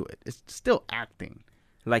can do it. It's still acting.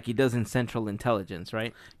 Like he does in Central Intelligence,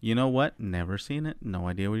 right? You know what? Never seen it. No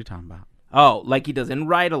idea what you're talking about. Oh, like he does in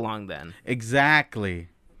Ride Along then. Exactly.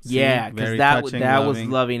 See, Yeah, because very that touching, was loving,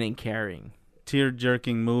 loving and caring.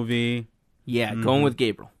 tear-jerking movie. Yeah, going with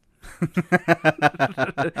Gabriel.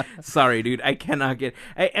 Sorry, dude. I cannot get...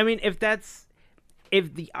 I mean, if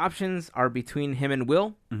the options are between him and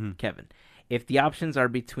Will, Kevin. If the options are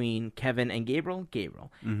between Kevin and Gabriel,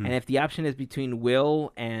 Gabriel. And if the option is between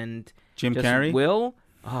Will and... Jim just Carrey? Will?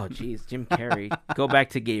 Oh, jeez. Jim Carrey. Go back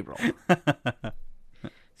to Gabriel.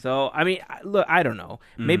 So, I mean, look, I don't know.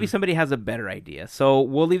 Maybe somebody has a better idea. So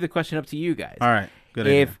we'll leave the question up to you guys. All right. Good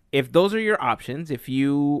idea. If those are your options, if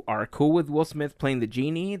you are cool with Will Smith playing the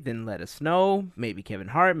genie, then let us know. Maybe Kevin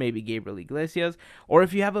Hart, maybe Gabriel Iglesias. Or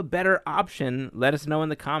if you have a better option, let us know in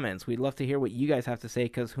the comments. We'd love to hear what you guys have to say,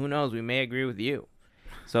 because who knows, we may agree with you.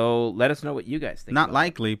 So let us know what you guys think. Not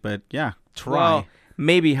likely, but yeah, try. Well,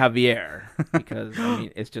 maybe Javier, because I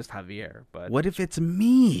mean, it's just Javier. But What if it's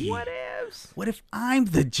me? what ifs? What if I'm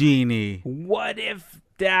the genie? What if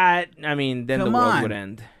that? I mean, then Come the world on. would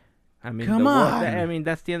end. I mean, Come on. I mean,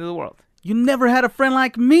 that's the end of the world. You never had a friend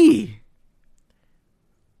like me.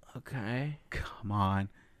 Okay. Come on.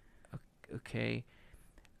 Okay.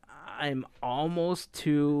 I'm almost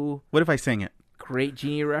to What if I sing it? Great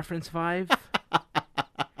Genie Reference 5.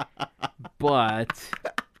 But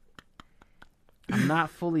I'm not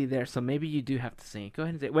fully there, so maybe you do have to sing it. Go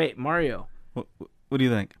ahead and say it. Wait, Mario. What do you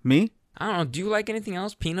think? Me? I don't know. Do you like anything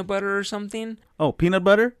else? Peanut butter or something? Oh, peanut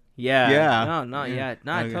butter? Yeah. Yeah. No, yeah.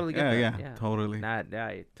 No, I Okay. totally get Yeah, that. yeah, totally. Nah,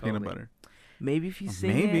 totally. Peanut butter. Maybe if you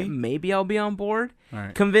sing Maybe. it, maybe I'll be on board. All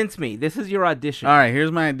right. Convince me. This is your audition. All right,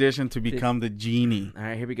 here's my audition to become the genie All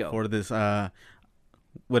right, here we go. for this,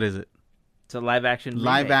 what is it? It's a live action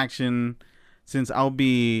Live remake. action, since I'll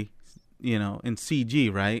be, you know, in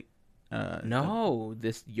CG, right? No,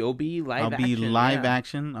 you'll be live I'll action. be live yeah.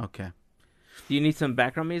 action? Okay. Do you need some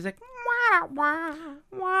background music?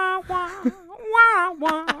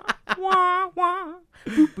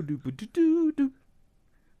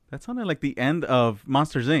 That sounded like the end of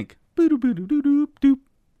Monsters, Inc. Boo-doo-boo-doo-doo-doo.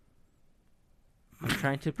 I'm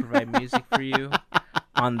trying to provide music for you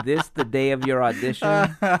on this, the day of your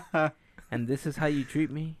audition, and this is how you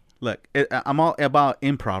treat me? Look, I'm all about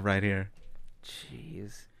improv right here.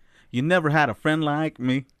 Jeez. You never had a friend like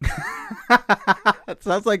me. It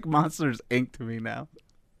sounds like Monsters, Inc. to me now.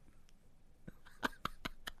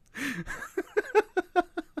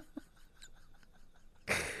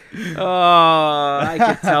 Oh, I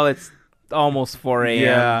can tell it's almost 4 a.m.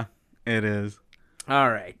 Yeah, it is. All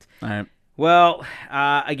right. All right. Well,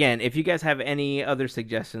 again, if you guys have any other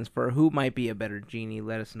suggestions for who might be a better genie,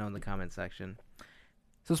 let us know in the comment section.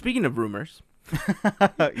 So speaking of rumors,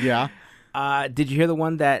 Yeah. Did you hear the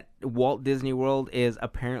one that Walt Disney World is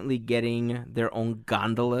apparently getting their own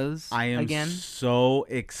gondolas I am again? so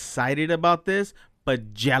excited about this,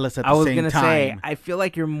 but jealous at the I was same gonna time. say, I feel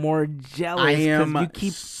like you're more jealous I because am you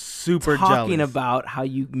keep super talking jealous. about how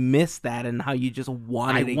you missed that and how you just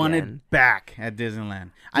want it I want again. it back at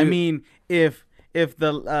Disneyland. I Dude. mean, if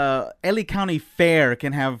the LA County Fair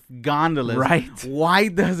can have gondolas, Right. why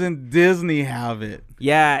doesn't Disney have it?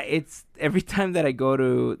 Yeah, it's every time that I go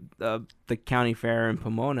to the county fair in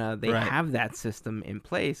Pomona, they Right. have that system in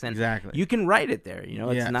place, and Exactly. you can ride it there. You know,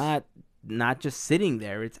 it's Yes. not just sitting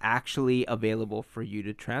there; it's actually available for you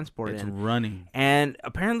to transport It's in. running. And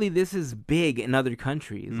apparently, this is big in other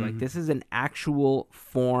countries. Like this is an actual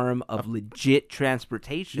form of legit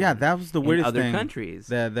transportation. Yeah, that was the in weirdest other thing countries.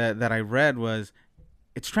 that I read was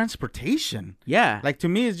it's transportation. Yeah, Like, to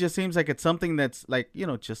me, it just seems like it's something that's like,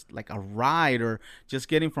 just like a ride or just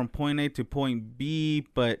getting from point A to point B,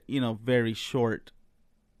 but, very short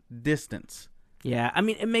distance. yeah. I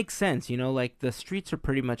mean, it makes sense. You know, like the streets are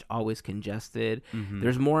pretty much always congested. Mm-hmm.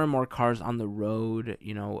 There's more and more cars on the road.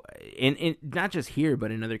 You know, in not just here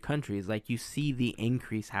but in other countries. Like you see the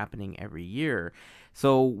increase happening every year.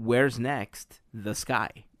 So where's next? The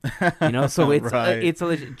sky. You know, so it's Right. it's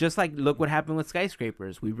a just like look what happened with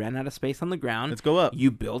skyscrapers. We ran out of space on the ground. Let's go up. You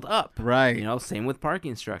build up. Right. You know, same with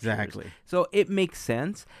parking structures. Exactly. So it makes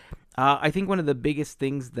sense. I think one of the biggest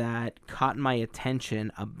things that caught my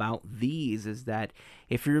attention about these is that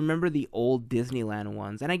if you remember the old Disneyland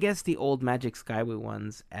ones, and I guess the old Magic Skyway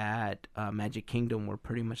ones at Magic Kingdom were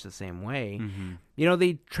pretty much the same way. Mm-hmm. You know,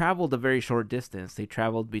 they traveled a very short distance. They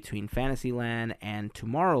traveled between Fantasyland and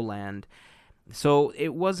Tomorrowland. So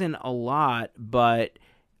it wasn't a lot, but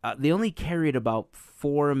they only carried about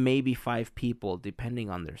 4, maybe 5 people, depending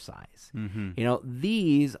on their size. Mm-hmm. You know,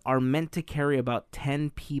 these are meant to carry about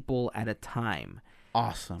 10 people at a time.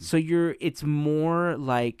 Awesome. So it's more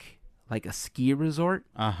like a ski resort,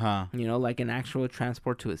 Uh-huh. you know, like an actual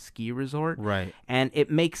transport to a ski resort. Right. And it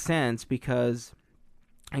makes sense because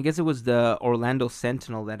I guess it was the Orlando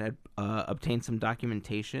Sentinel that had obtained some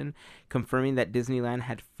documentation confirming that Disneyland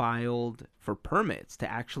had filed for permits to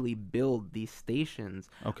actually build these stations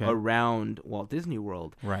Okay. around Walt Disney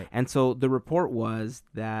World. Right. And so the report was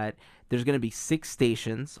that there's going to be 6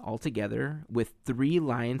 stations altogether with 3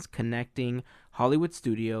 lines connecting Hollywood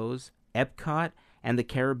Studios, Epcot, and the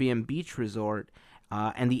Caribbean Beach Resort,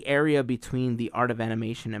 and the area between the Art of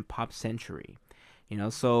Animation and Pop Century. You know,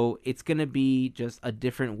 so it's going to be just a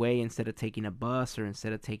different way instead of taking a bus or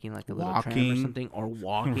instead of taking like a little tram or Walking. something or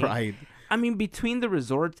walking. Right. I mean, between the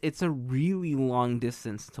resorts, it's a really long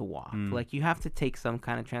distance to walk. Like, you have to take some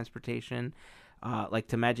kind of transportation. Like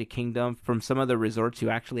to Magic Kingdom, from some of the resorts, you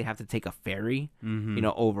actually have to take a ferry, Mm-hmm. you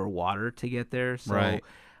know, over water to get there. So Right.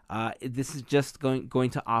 this is just going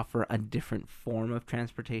to offer a different form of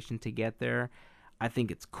transportation to get there. I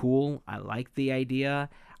think it's cool. I like the idea.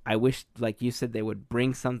 I wish, like you said, they would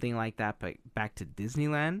bring something like that back to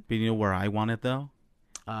Disneyland. But you know where I want it, though?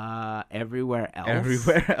 Everywhere else.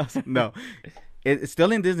 Everywhere else. No. It's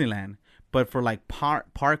still in Disneyland. But for like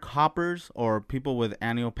park hoppers or people with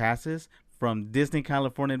annual passes, from Disney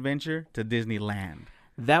California Adventure to Disneyland.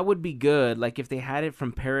 That would be good. Like if they had it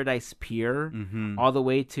from Paradise Pier Mm-hmm. all the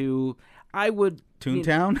way to, I would...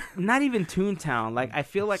 Toontown? Not even Toontown. Like I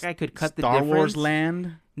feel like I could cut the Star difference. Wars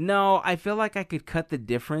Land? No, I feel like I could cut the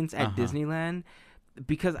difference at Uh-huh. Disneyland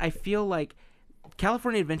because I feel like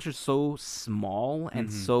California Adventure is so small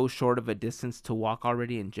and so short of a distance to walk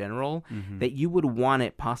already in general that you would want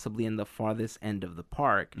it possibly in the farthest end of the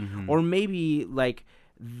park, or maybe like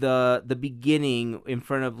the beginning in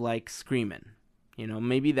front of like Screamin'. You know,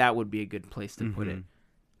 maybe that would be a good place to put it.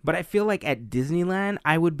 But I feel like at Disneyland,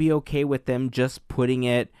 I would be okay with them just putting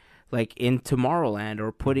it like in Tomorrowland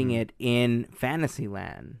or putting it in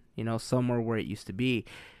Fantasyland, you know, somewhere where it used to be.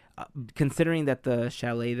 Considering that the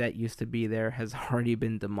chalet that used to be there has already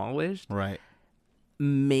been demolished, Right.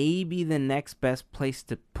 maybe the next best place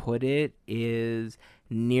to put it is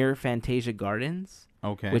near Fantasia Gardens,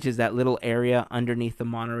 Okay. which is that little area underneath the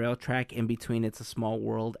monorail track in between It's a Small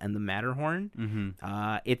World and the Matterhorn.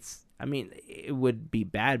 I mean, it would be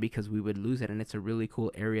bad because we would lose it, and it's a really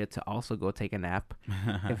cool area to also go take a nap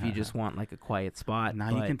if you just want like a quiet spot. Now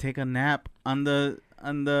you But- can take a nap on the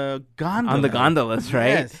gondola. on the gondolas, right?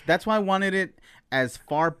 Yes, that's why I wanted it as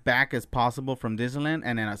far back as possible from Disneyland,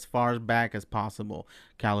 and then as far back as possible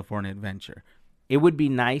California Adventure. It would be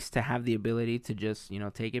nice to have the ability to just, you know,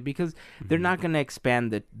 take it because they're not going to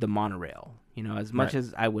expand the monorail, you know, as much Right.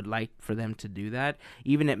 as I would like for them to do that.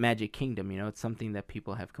 Even at Magic Kingdom, you know, it's something that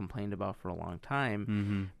people have complained about for a long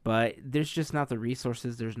time, but there's just not the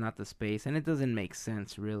resources, there's not the space, and it doesn't make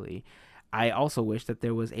sense really. I also wish that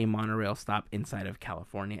there was a monorail stop inside of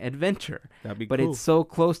California Adventure. That'd be but cool. it's so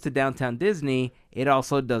close to downtown Disney, it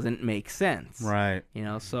also doesn't make sense. Right. You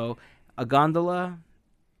know, so a gondola,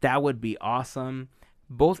 that would be awesome.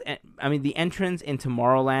 The entrance in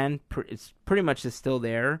Tomorrowland, it's pretty much is still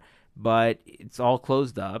there, but it's all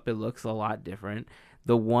closed up. It looks a lot different.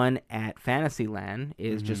 The one at Fantasyland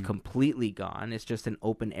is just completely gone. It's just an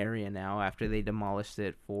open area now after they demolished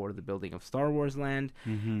it for the building of Star Wars Land.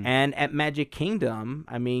 And at Magic Kingdom,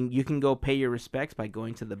 I mean, you can go pay your respects by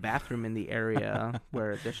going to the bathroom in the area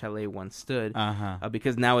where the chalet once stood,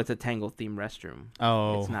 because now it's a Tangle-themed restroom.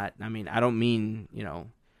 Oh. It's not, I mean, I don't mean, you know,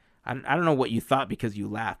 I don't know what you thought because you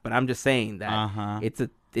laughed, but I'm just saying that it's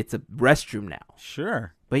a restroom now.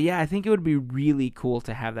 Sure. But yeah, I think it would be really cool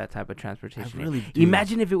to have that type of transportation. I really do.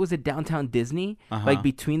 Imagine if it was at downtown Disney, like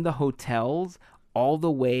between the hotels all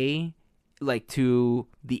the way like to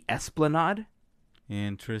the Esplanade.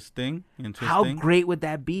 Interesting. How great would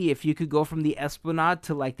that be if you could go from the Esplanade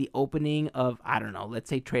to like the opening of, I don't know, let's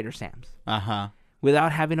say Trader Sam's.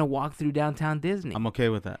 Without having to walk through downtown Disney. I'm okay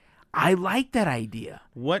with that. I like that idea.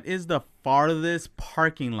 What is the farthest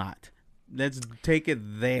parking lot? Let's take it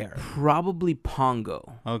there. Probably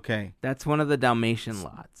Pongo. Okay. That's one of the Dalmatian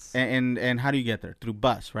lots. And how do you get there? Through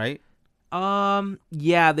bus, right?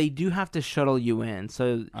 Yeah, they do have to shuttle you in.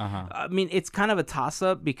 So, Uh-huh. I mean, it's kind of a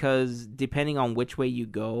toss-up because depending on which way you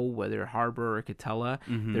go, whether Harbor or Catella,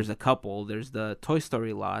 there's a couple. There's the Toy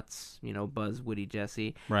Story lots, you know, Buzz, Woody,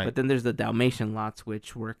 Jesse. Right. But then there's the Dalmatian lots,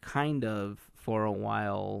 which were kind of, for a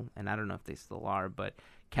while, and I don't know if they still are, but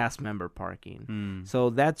cast member parking. So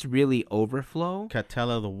that's really overflow.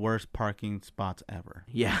 Catella, the worst parking spots ever.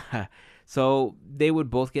 Yeah. So they would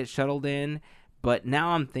both get shuttled in. But now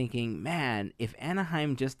I'm thinking, man, if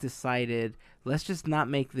Anaheim just decided, let's just not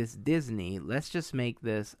make this Disney, let's just make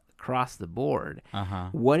this across the board.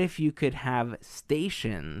 What if you could have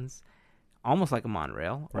stations, almost like a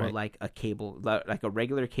monorail, or Right. like a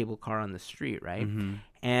regular cable car on the street, right?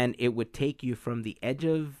 And it would take you from the edge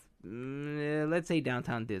of, let's say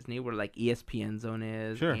downtown Disney, where like ESPN Zone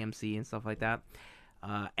is, Sure. AMC and stuff like that.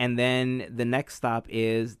 And then the next stop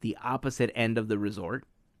is the opposite end of the resort,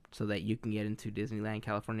 so that you can get into Disneyland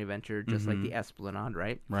California Adventure just like the Esplanade,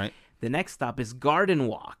 right? Right. The next stop is Garden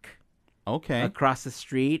Walk. Okay. Across the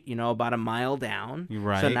street, you know, about a mile down. You're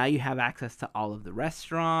right. So now you have access to all of the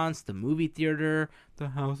restaurants, the movie theater, the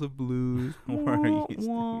House of Blues. Where it used to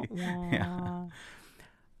Wah, be. wah, Yeah. wah.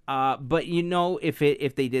 But you know, if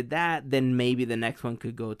they did that, then maybe the next one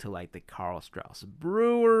could go to like the Carl Strauss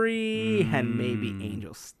Brewery and maybe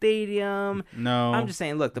Angel Stadium. No. I'm just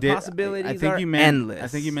saying, look, the Did- possibilities I think are you meant, endless. I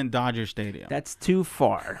think you meant Dodger Stadium. That's too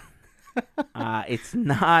far. It's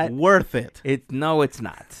not. Worth it. No, it's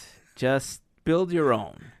not. Just build your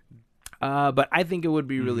own. But I think it would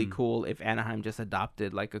be really cool if Anaheim just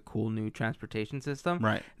adopted like a cool new transportation system.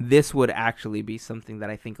 Right. This would actually be something that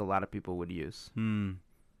I think a lot of people would use.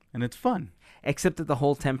 And it's fun. Except that the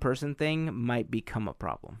whole 10-person thing might become a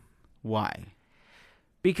problem. Why?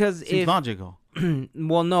 Because Seems logical.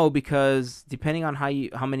 well, no, because depending on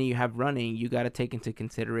how many you have running, you got to take into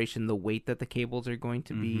consideration the weight that the cables are going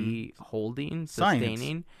to be holding, Science.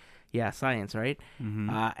 sustaining. Yeah, science, right?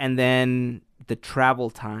 And then the travel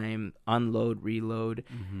time, unload, reload.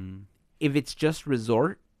 If it's just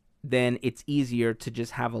resort, then it's easier to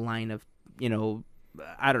just have a line of, you know,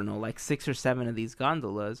 I don't know, like 6 or 7 of these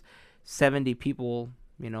gondolas, 70 people,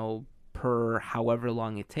 you know, per however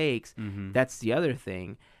long it takes. That's the other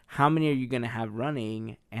thing. How many are you going to have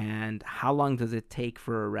running, and how long does it take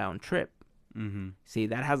for a round trip? See,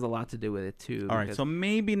 that has a lot to do with it, too. All right, so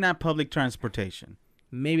maybe not public transportation.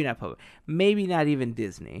 Maybe not public. Maybe not even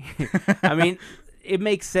Disney. I mean, it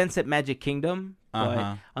makes sense at Magic Kingdom,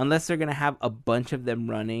 but unless they're going to have a bunch of them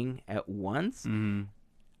running at once,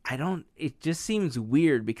 it just seems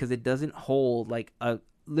weird because it doesn't hold like a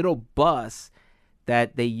little bus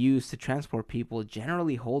that they use to transport people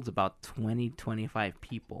generally holds about 20-25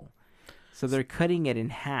 people. So they're cutting it in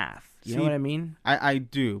half. You know what I mean? I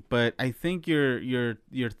do, but I think you're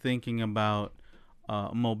thinking about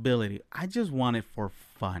mobility. I just want it for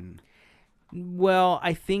fun. Well,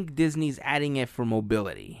 I think Disney's adding it for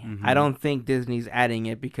mobility. I don't think Disney's adding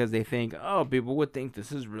it because they think, oh, people would think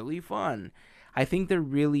this is really fun. I think they're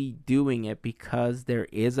really doing it because there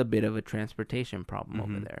is a bit of a transportation problem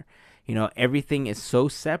over there. You know, everything is so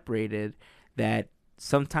separated that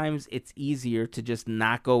sometimes it's easier to just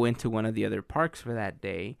not go into one of the other parks for that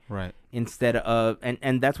day. Right. Instead of,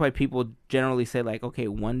 and that's why people generally say like, okay,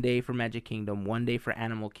 one day for Magic Kingdom, one day for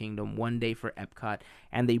Animal Kingdom, one day for Epcot,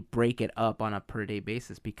 and they break it up on a per day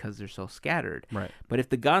basis because they're so scattered. Right. But if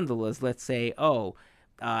the gondolas, let's say, oh,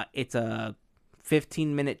 it's a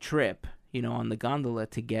 15-minute trip, on the gondola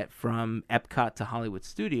to get from Epcot to Hollywood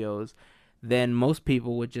Studios, then most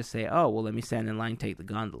people would just say, oh, well, let me stand in line, take the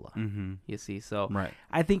gondola. Mm-hmm. You see? So Right.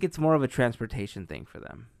 I think it's more of a transportation thing for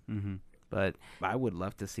them. Mm-hmm. But I would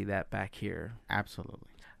love to see that back here. Absolutely.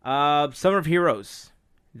 Summer of Heroes.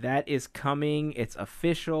 That is coming. It's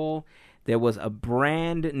official. There was a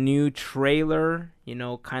brand new trailer,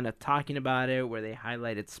 kind of talking about it, where they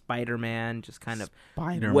highlighted Spider-Man, just kind of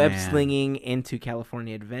Spider-Man. web-slinging into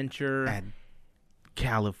California Adventure. At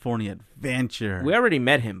California Adventure. We already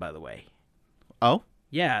met him, by the way. Oh,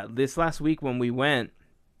 Yeah, this last week when we went,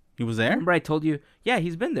 he was there? remember I told you, yeah,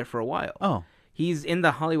 he's been there for a while. Oh, He's in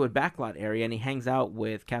the Hollywood backlot area, and he hangs out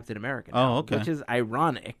with Captain America now, Oh, okay. which is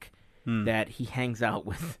ironic Hmm. that he hangs out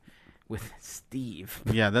with Steve.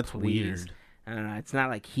 yeah, that's Please. weird. I don't know. It's not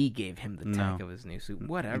like he gave him the tech No. of his new suit.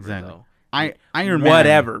 Whatever, Exactly. though. Iron Man.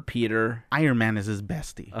 Whatever, Peter. Iron Man is his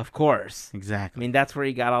bestie. Of course. I Exactly. mean, that's where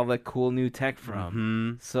he got all the cool new tech from.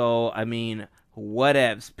 Mm-hmm. So, I mean,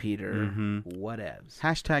 whatevs, Peter. Mhm. Whatevs.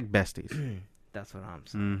 Hashtag besties. That's what I'm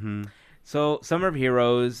saying. Mm-hmm. So, Summer of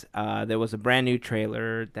Heroes, there was a brand new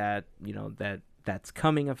trailer that, that's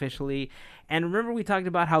coming officially. And remember we talked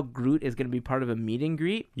about how Groot is going to be part of a meet and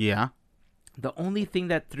greet? Yeah. The only thing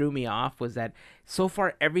that threw me off was that so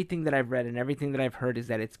far everything that I've read and everything that I've heard is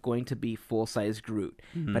that it's going to be full-size Groot.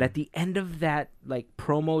 But at the end of that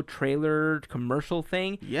promo trailer commercial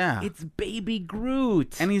thing, Yeah. it's baby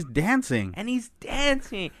Groot. And he's dancing. And he's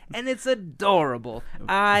dancing, and it's adorable.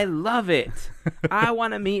 I love it. I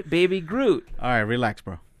want to meet baby Groot. All right, relax,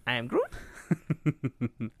 bro. I am Groot.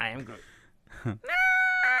 I am Groot.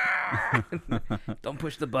 Don't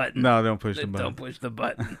push the button. No, don't push the button. Don't push the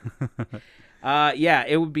button. Yeah,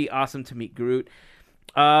 it would be awesome to meet Groot.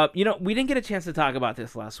 We didn't get a chance to talk about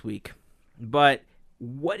this last week, but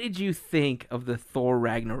what did you think of the Thor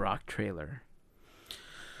Ragnarok trailer?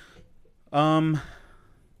 A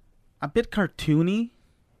bit cartoony.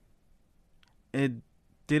 It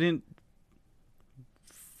didn't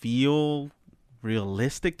feel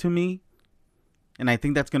realistic to me. And I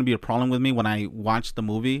think that's going to be a problem with me when I watch the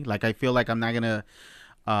movie. Like, I feel like I'm not going to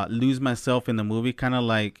lose myself in the movie. Kind of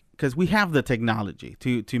like, because we have the technology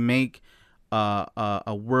to make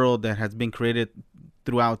a world that has been created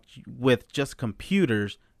throughout with just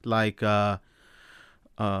computers, like Rogue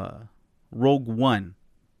One.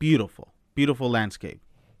 Beautiful landscape.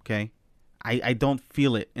 Okay. I don't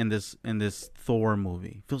feel it in this Thor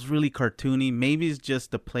movie. It feels really cartoony. Maybe it's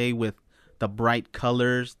just to play with the bright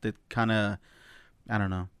colors that kind of, I don't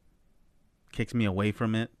know, kicks me away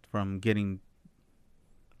from it, from getting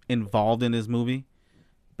involved in this movie.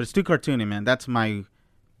 But it's too cartoony, man. That's my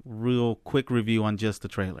real quick review on just the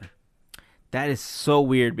trailer. That is so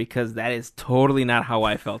weird because that is totally not how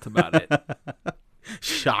I felt about it.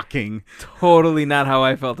 Shocking. Totally not how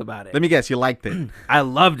I felt about it. Let me guess, you liked it. I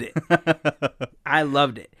loved it. I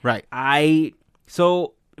loved it. Right.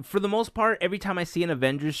 So for the most part, every time I see an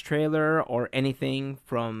Avengers trailer or anything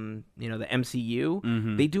from, the MCU,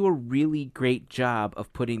 Mhm. they do a really great job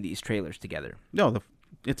of putting these trailers together. No,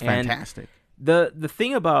 it's And fantastic. The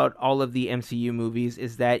thing about all of the MCU movies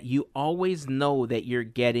is that you always know that you're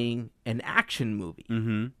getting an action movie.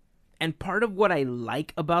 Mm-hmm. And part of what I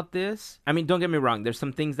like about this, I mean, don't get me wrong, there's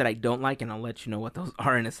some things that I don't like, and I'll let you know what those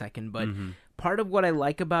are in a second. But part of what I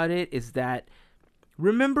like about it is that,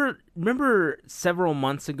 remember several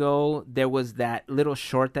months ago, there was that little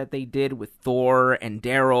short that they did with Thor and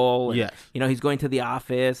Daryl. Yes. He's going to the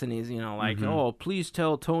office, and he's, oh, please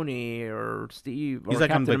tell Tony or Steve or He's like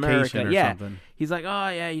on Captain vacation America. or Yeah. something. He's like, oh,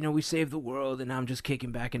 yeah, we saved the world, and I'm just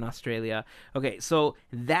kicking back in Australia. Okay, so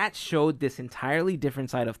that showed this entirely different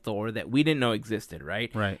side of Thor that we didn't know existed, right?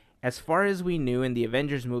 Right. As far as we knew in the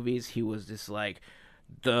Avengers movies, he was this,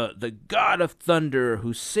 the god of thunder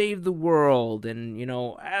who saved the world, and,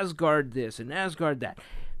 Asgard this and Asgard that.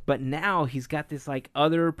 But now he's got this,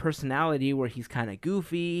 other personality where he's kind of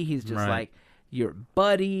goofy. He's just, Right. your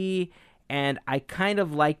buddy, and I kind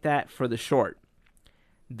of like that for the short.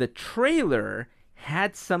 The trailer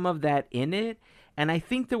had some of that in it, and I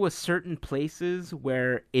think there was certain places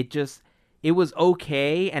where it was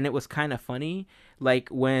okay and it was kind of funny, like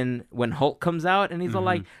when Hulk comes out and he's all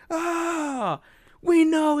like, we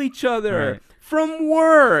know each other Right. from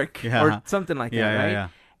work, Yeah. or something like that, Yeah, right? yeah.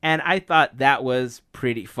 And I thought that was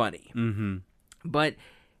pretty funny. Mm-hmm. But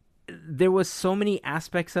there was so many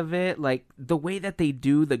aspects of it, like the way that they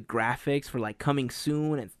do the graphics for coming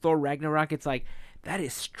soon and Thor Ragnarok. It's like, that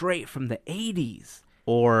is straight from the 80s.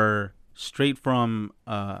 Or straight from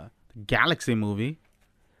Galaxy movie.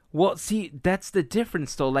 Well, see, that's the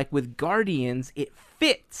difference though. Like with Guardians, it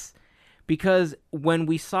fits because when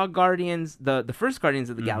we saw Guardians, the first Guardians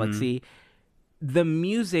of the Galaxy, the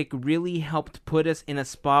music really helped put us in a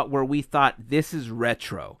spot where we thought this is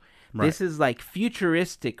retro. Right. This is like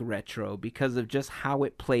futuristic retro because of just how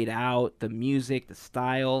it played out, the music, the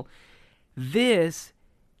style. This,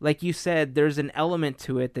 like you said, there's an element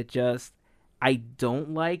to it that just I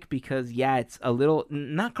don't like because, yeah, it's a little,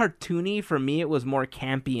 not cartoony. For me, it was more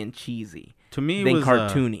campy and cheesy To me, it than was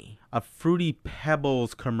cartoony. a Fruity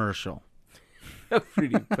Pebbles commercial. A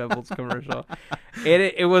Fruity Pebbles commercial.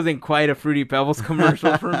 It wasn't quite a Fruity Pebbles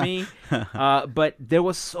commercial for me, but there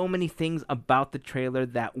was so many things about the trailer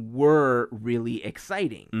that were really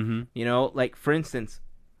exciting. Mm-hmm. You know, like for instance,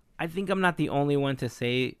 I think I'm not the only one to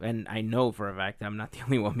say, and I know for a fact that I'm not the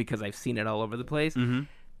only one because I've seen it all over the place. Mm-hmm.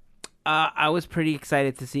 I was pretty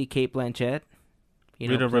excited to see Cate Blanchett.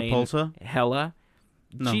 Rita playing Repulsa? Hela.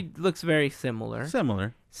 No. She looks very similar.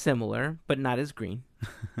 Similar. But not as green.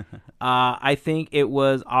 I think it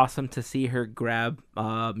was awesome to see her grab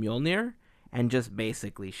Mjolnir and just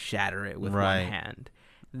basically shatter it with one hand.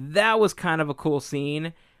 That was kind of a cool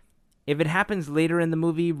scene. If it happens later in the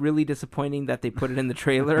movie, really disappointing that they put it in the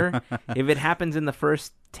trailer. If it happens in the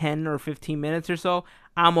first 10 or 15 minutes or so,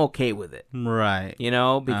 I'm okay with it. Right. You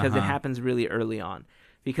know, because it happens really early on.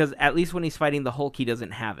 Because at least when he's fighting the Hulk, he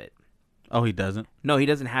doesn't have it. Oh, he doesn't? No, he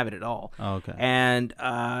doesn't have it at all. Oh, okay. And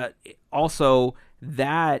also,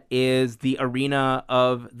 that is the arena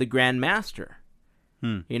of the Grand Master.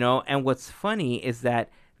 You know, and what's funny is that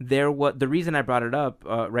the reason I brought it up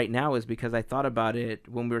right now is because I thought about it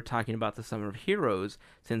when we were talking about the Summer of Heroes,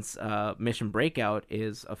 since Mission Breakout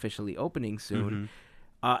is officially opening soon.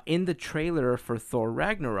 In the trailer for Thor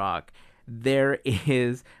Ragnarok, there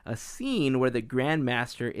is a scene where the Grand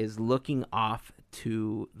Master is looking off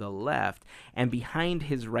to the left, and behind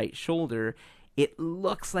his right shoulder, it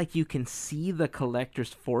looks like you can see the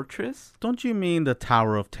Collector's Fortress. Don't you mean the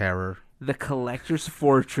Tower of Terror? The Collector's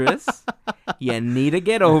Fortress. You need to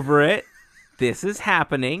get over it. This is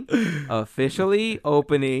happening. Officially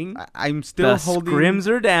opening. I'm still the holding... scrims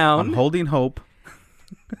are down. I'm holding hope.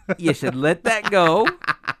 You should let that go.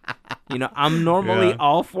 You know, I'm normally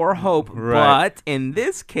all for hope, but in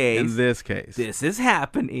this case, this is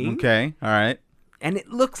happening. Okay, all right. And it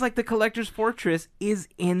looks like the Collector's Fortress is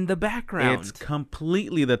in the background. It's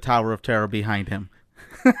completely the Tower of Terror behind him.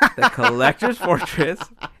 The Collector's Fortress.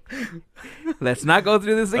 Let's not go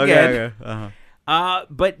through this again. Okay.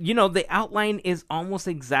 But, you know, the outline is almost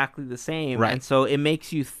exactly the same. Right. And so it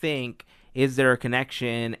makes you think, is there a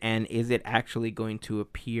connection, and is it actually going to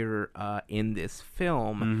appear in this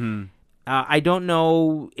film? Mm-hmm. I don't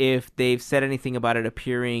know if they've said anything about it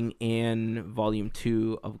appearing in Volume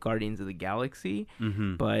 2 of Guardians of the Galaxy,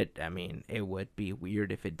 but, I mean, it would be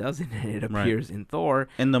weird if it doesn't and it appears in Thor.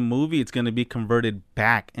 In the movie, it's going to be converted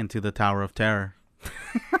back into the Tower of Terror.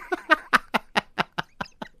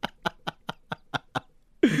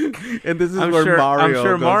 And this is where Mario I'm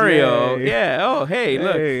sure goes, Mario. Yay. Yeah. Oh, hey,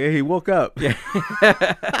 look. Hey, he woke up. Yeah.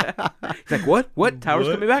 He's like, what? What? Tower's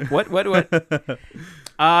coming back? What?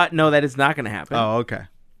 No, that is not going to happen. Oh, okay.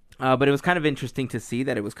 But it was kind of interesting to see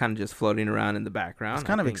that it was kind of just floating around in the background. It's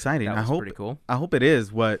kind of exciting. That was pretty cool. I hope it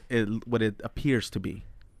is what it appears to be.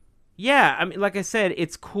 Yeah, I mean, like I said,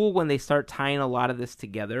 it's cool when they start tying a lot of this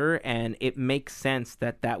together, and it makes sense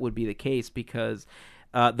that would be the case because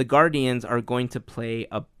the Guardians are going to play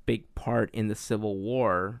a big part in the Civil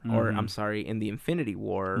War, or I'm sorry, in the Infinity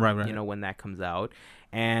War, right. You know, when that comes out.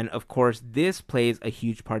 And, of course, this plays a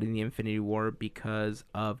huge part in the Infinity War because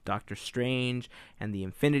of Doctor Strange and the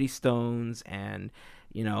Infinity Stones, and,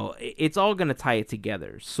 you know, it's all going to tie it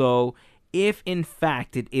together. So if, in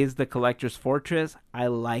fact, it is the Collector's Fortress, I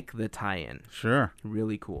like the tie-in. Sure.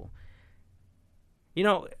 Really cool. You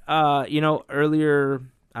know, earlier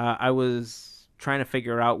I was trying to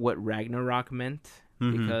figure out what Ragnarok meant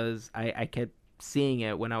because I kept seeing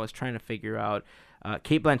it when I was trying to figure out.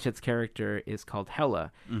 Cate Blanchett's character is called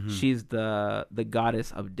Hela. She's the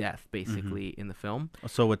goddess of death, basically, in the film.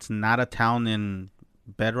 So it's not a town in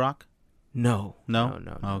Bedrock? No. No?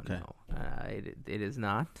 No. Okay. No. It is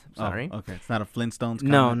not. Sorry. Oh, okay. It's not a Flintstones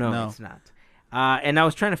No, comic? it's not. And I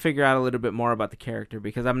was trying to figure out a little bit more about the character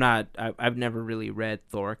because I've never really read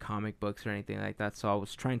Thor comic books or anything like that, so I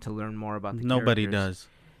was trying to learn more about the Nobody characters. does.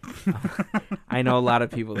 I know a lot of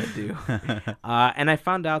people that do. And I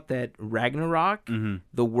found out that Ragnarok,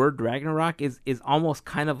 the word Ragnarok is almost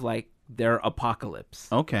kind of like their apocalypse.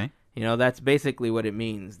 Okay. You know, that's basically what it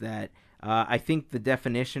means. That I think the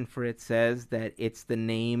definition for it says that it's the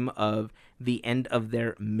name of the end of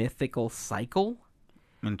their mythical cycle.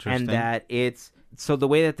 Interesting. And that it's... So the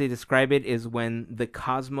way that they describe it is when the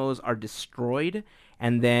cosmos are destroyed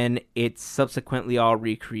and then it's subsequently all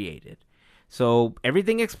recreated. So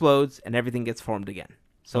everything explodes and everything gets formed again.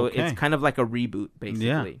 So Okay. it's kind of like a reboot,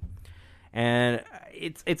 basically. And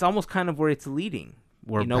it's almost kind of where it's leading.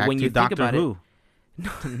 We're You know, back when to you think Doctor about it- Who.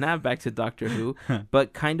 Not back to Doctor Who,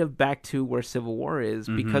 but kind of back to where Civil War is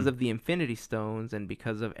because of the Infinity Stones and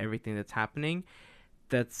because of everything that's happening.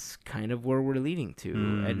 That's kind of where we're leading to,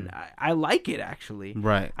 and I like it actually.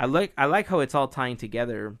 Right. I like how it's all tying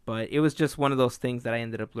together, but it was just one of those things that I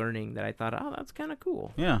ended up learning that I thought, oh, that's kind of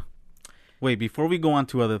cool. Yeah. Wait, before we go on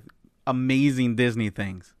to other amazing Disney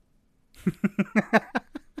things,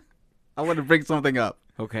 I want to bring something up.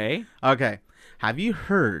 Okay. Okay. Have you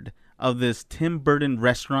heard of this Tim Burton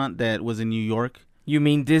restaurant that was in New York? You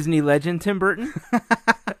mean Disney legend Tim Burton?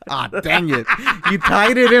 Ah, dang it. You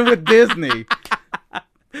tied it in with Disney.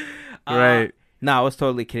 Right. No, I was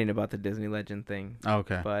totally kidding about the Disney legend thing.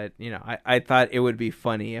 Okay. But, I thought it would be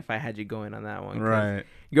funny if I had you go in on that one. 'cause Right.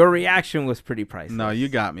 Your reaction was pretty priceless. No, you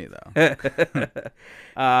got me, though.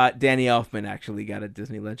 Danny Elfman actually got a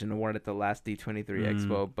Disney Legend Award at the last D23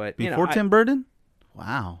 Expo. But, Before Tim Burton?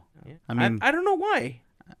 Wow. I mean, I don't know why.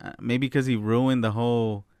 maybe because he ruined the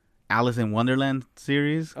whole Alice in Wonderland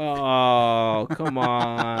series. Oh, come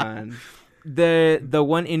on. The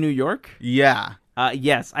one in New York? Yeah.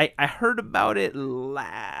 Yes, I heard about it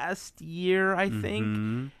last year, I think.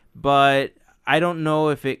 Mhm. But I don't know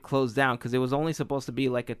if it closed down because it was only supposed to be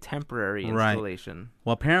like a temporary Right. installation.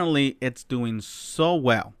 Well, apparently it's doing so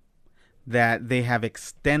well that they have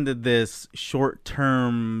extended this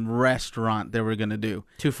short-term restaurant they were going to do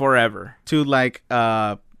To forever. to like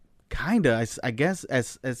kind of I guess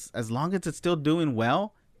as long as it's still doing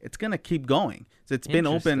well, it's going to keep going. So it's been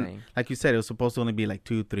open, Interesting. like you said, it was supposed to only be like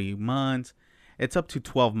 2-3 months. It's up to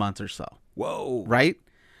 12 months or so, Whoa. right?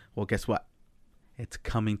 Well, guess what? It's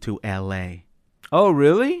coming to LA. Oh,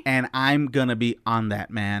 really? And I'm going to be on that,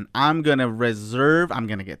 man. I'm going to reserve. I'm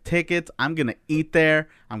going to get tickets. I'm going to eat there.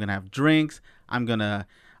 I'm going to have drinks. I'm going to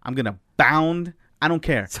bound. I don't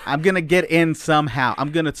care. I'm going to get in somehow.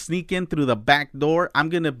 I'm going to sneak in through the back door. I'm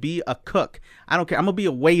going to be a cook. I don't care. I'm going to be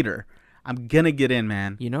a waiter. I'm going to get in,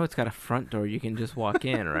 man. You know it's got a front door you can just walk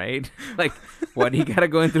in, right? Like, why do you got to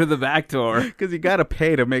go in through the back door? Because you got to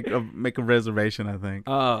pay to make a reservation, I think.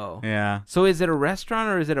 Oh. Yeah. So is it a restaurant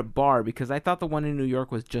or is it a bar? Because I thought the one in New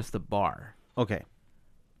York was just a bar. Okay.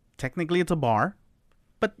 Technically, it's a bar,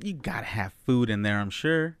 but you got to have food in there, I'm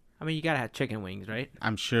sure. I mean, you got to have chicken wings, right?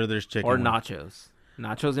 I'm sure there's chicken. Or wings. nachos.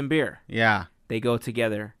 Nachos and beer. Yeah. They go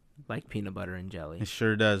together like peanut butter and jelly. It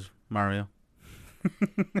sure does, Mario.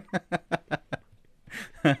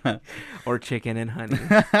 Or chicken and honey.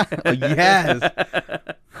 Oh, yes.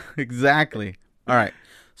 Exactly. All right.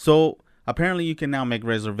 So apparently you can now make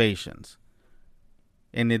reservations.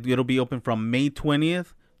 And it'll be open from May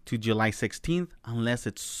 20th to July 16th unless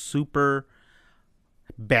it's super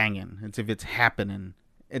banging. It's if it's happening.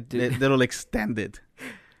 It'll extend it.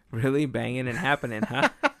 Really banging and happening, huh?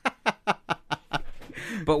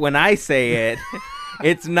 But when I say it,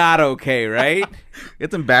 it's not okay, right?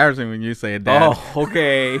 It's embarrassing when you say it, Dad. Oh,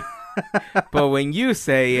 okay. But when you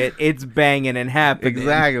say it, it's banging and happening.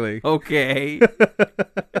 Exactly. Okay.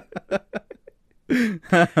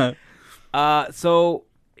 So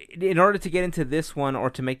in order to get into this one or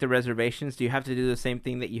to make the reservations, do you have to do the same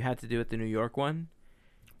thing that you had to do at the New York one?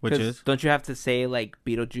 Which 'Cause is? don't you have to say like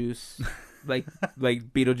Beetlejuice, like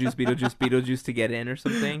Beetlejuice to get in or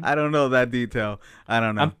something? I don't know that detail. I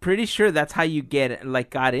don't know. I'm pretty sure that's how you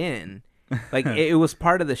got in. Like it was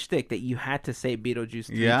part of the shtick that you had to say Beetlejuice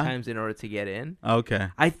 3 Yeah? times in order to get in. Okay.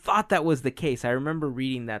 I thought that was the case. I remember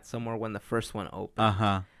reading that somewhere when the first one opened.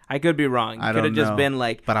 Uh-huh. I could be wrong. I It could have don't just know. been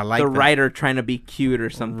like But I like the that. writer trying to be cute or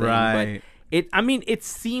something. Right. But it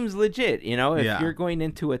seems legit, you know? If Yeah. you're going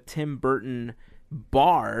into a Tim Burton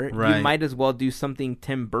bar, Right. you might as well do something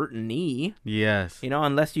Tim Burton-y, Yes. you know,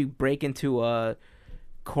 unless you break into a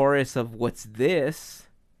chorus of what's this,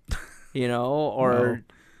 you know, or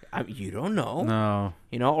you don't know, No.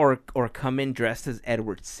 you know, or come in dressed as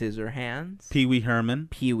Edward Scissorhands, Pee Wee Herman.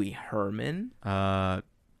 Pee Wee Herman.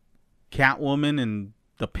 Catwoman and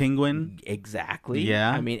the Penguin. Exactly.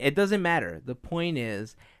 Yeah. I mean, it doesn't matter. The point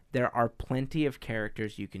is there are plenty of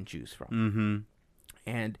characters you can choose from. Mm-hmm.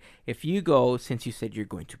 And if you go, since you said you're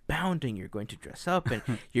going to bound and you're going to dress up and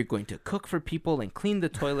you're going to cook for people and clean the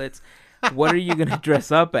toilets, what are you going to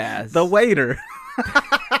dress up as? The waiter.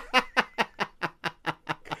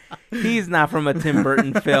 He's not from a Tim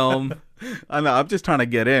Burton film. I know. I'm just trying to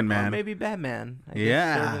get in, Or man. maybe Batman. I guess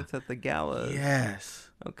Yeah. Servants at the Gallows. Yes.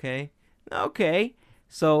 Okay.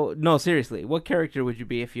 So, no, seriously, what character would you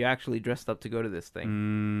be if you actually dressed up to go to this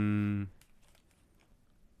thing?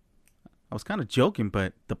 I was kind of joking,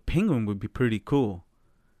 but the penguin would be pretty cool.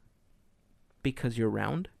 Because you're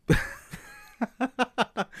round?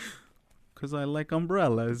 Because I like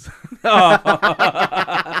umbrellas.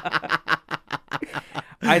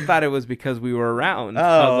 I thought it was because we were around. Oh,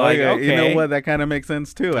 I was like, okay. You know okay. what? That kind of makes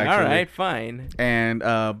sense too, actually. All right, fine. And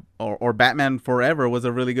or Batman Forever was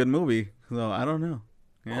a really good movie. So I don't know.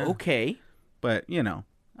 Yeah. Okay. But you know,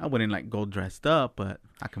 I wouldn't like go dressed up, but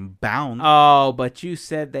I can bound. Oh, but you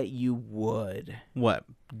said that you would. What?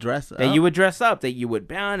 Dress up? That you would dress up, that you would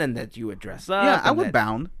bound, and that you would dress up. Yeah, I and would that-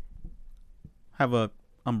 bound. Have a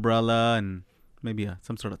umbrella and maybe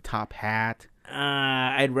some sort of top hat.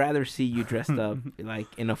 I'd rather see you dressed up like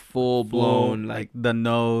in a full blown like the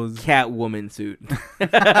nose. Catwoman suit.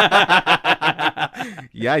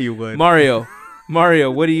 Yeah, you would. Mario,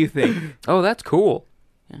 what do you think? Oh, that's cool.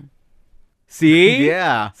 See?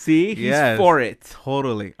 Yeah, See? He's Yes. for it.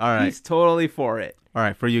 totally. All right. He's totally for it. All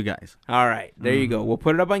right, for you guys. All right, there you go. We'll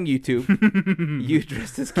put it up on YouTube. You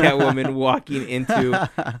dressed as Catwoman walking into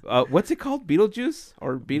what's it called? Beetlejuice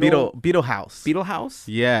or Beetle House. Beetle House?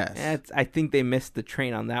 Yes. I think they missed the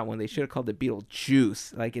train on that one. They should have called it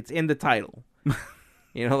Beetlejuice. Like it's in the title.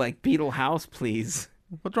 You know, like Beetle House, please.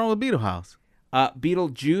 What's wrong with Beetle House?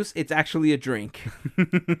 Beetlejuice, it's actually a drink.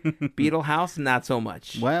 Beetle House, not so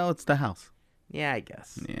much. Well, it's the house. Yeah, I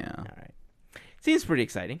guess. Yeah. All right. Seems pretty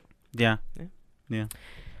exciting. Yeah.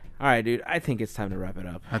 All right, dude. I think it's time to wrap it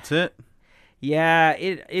up. That's it. Yeah,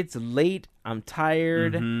 it's late. I'm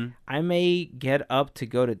tired. Mhm. I may get up to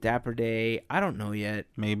go to Dapper Day. I don't know yet.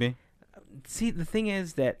 Maybe. See, the thing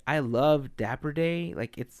is that I love Dapper Day.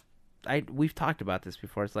 Like we've talked about this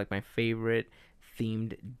before. It's like my favorite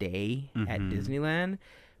themed day at Mhm. Disneyland.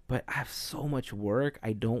 But I have so much work.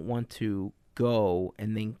 I don't want to go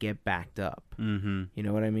and then get backed up. Mm-hmm. You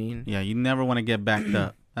know what I mean? Yeah, you never want to get backed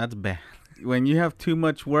up. That's bad. When you have too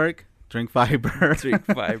much work, drink fiber. Drink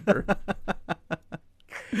fiber.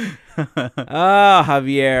 Ah,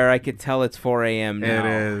 Javier, I could tell it's 4 a.m. now. It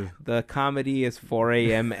is. The comedy is 4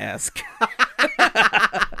 a.m.-esque.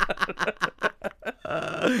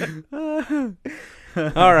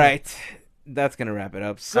 All right. That's going to wrap it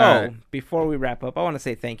up. So, All right. before we wrap up, I want to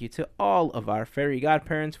say thank you to all of our fairy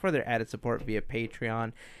godparents for their added support via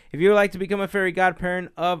Patreon. If you would like to become a fairy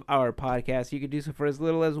godparent of our podcast, you can do so for as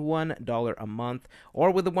little as $1 a month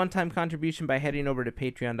or with a one-time contribution by heading over to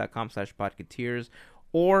patreon.com/podcateers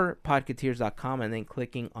or podcateers.com and then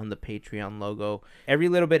clicking on the Patreon logo. Every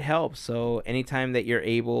little bit helps. So anytime that you're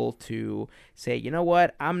able to say, you know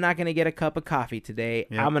what, I'm not going to get a cup of coffee today.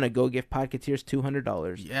 Yep. I'm going to go give Podcateers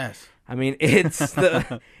 $200. Yes. I mean, it's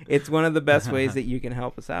one of the best ways that you can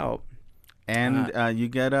help us out. And you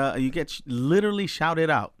get literally shouted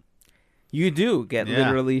out. You do get Yeah.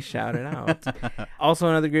 literally shouted out. Also,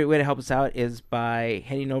 another great way to help us out is by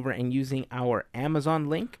heading over and using our Amazon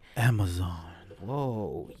link. Amazon.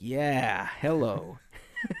 Whoa, yeah, hello.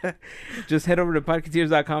 Just head over to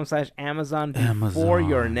podcateers.com/Amazon before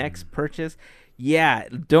your next purchase. Yeah,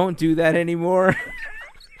 don't do that anymore.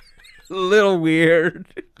 Little weird.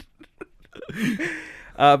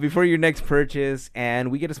 Before your next purchase, and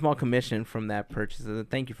we get a small commission from that purchase.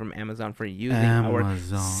 Thank you from Amazon for using our.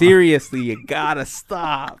 Amazon. Seriously, you gotta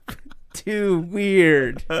stop. Too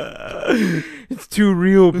weird. It's too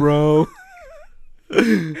real, bro.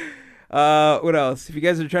 What else? If you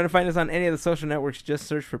guys are trying to find us on any of the social networks, just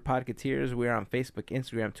search for Podcateers. We're on Facebook,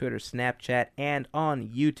 Instagram, Twitter, Snapchat, and on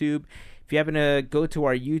YouTube. If you happen to go to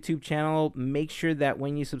our YouTube channel, make sure that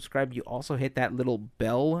when you subscribe, you also hit that little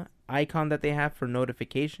bell icon that they have for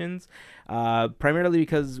notifications. Primarily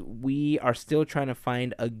because we are still trying to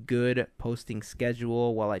find a good posting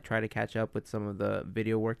schedule while I try to catch up with some of the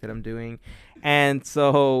video work that I'm doing. And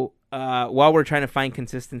so while we're trying to find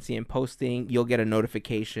consistency in posting, you'll get a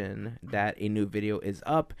notification that a new video is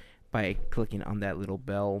up by clicking on that little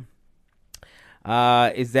bell.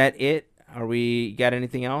 Is that it? Are we got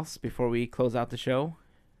anything else before we close out the show?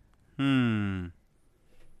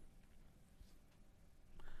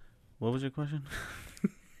 What was your question?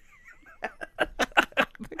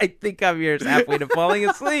 I think Javier's halfway to falling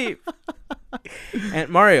asleep. And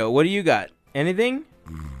Mario, what do you got? Anything?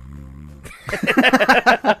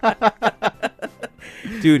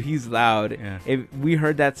 Dude, he's loud. Yeah. If we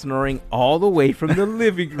heard that snoring all the way from the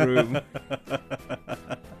living room.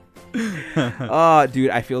 Oh, dude,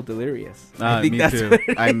 I feel delirious. I think me that's too. what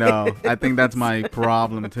it I know. is. I think that's my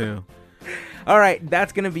problem too. All right,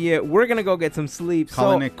 that's going to be it. We're going to go get some sleep.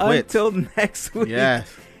 Calling so it quits. until next week. Yes.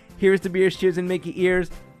 Here's to beers, cheers, and Mickey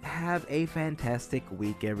ears. Have a fantastic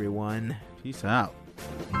week, everyone. Peace out.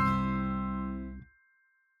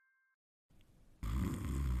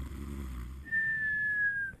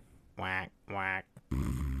 Quack, quack.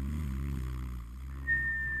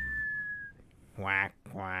 Quack,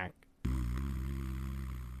 quack.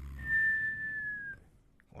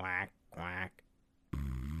 Quack.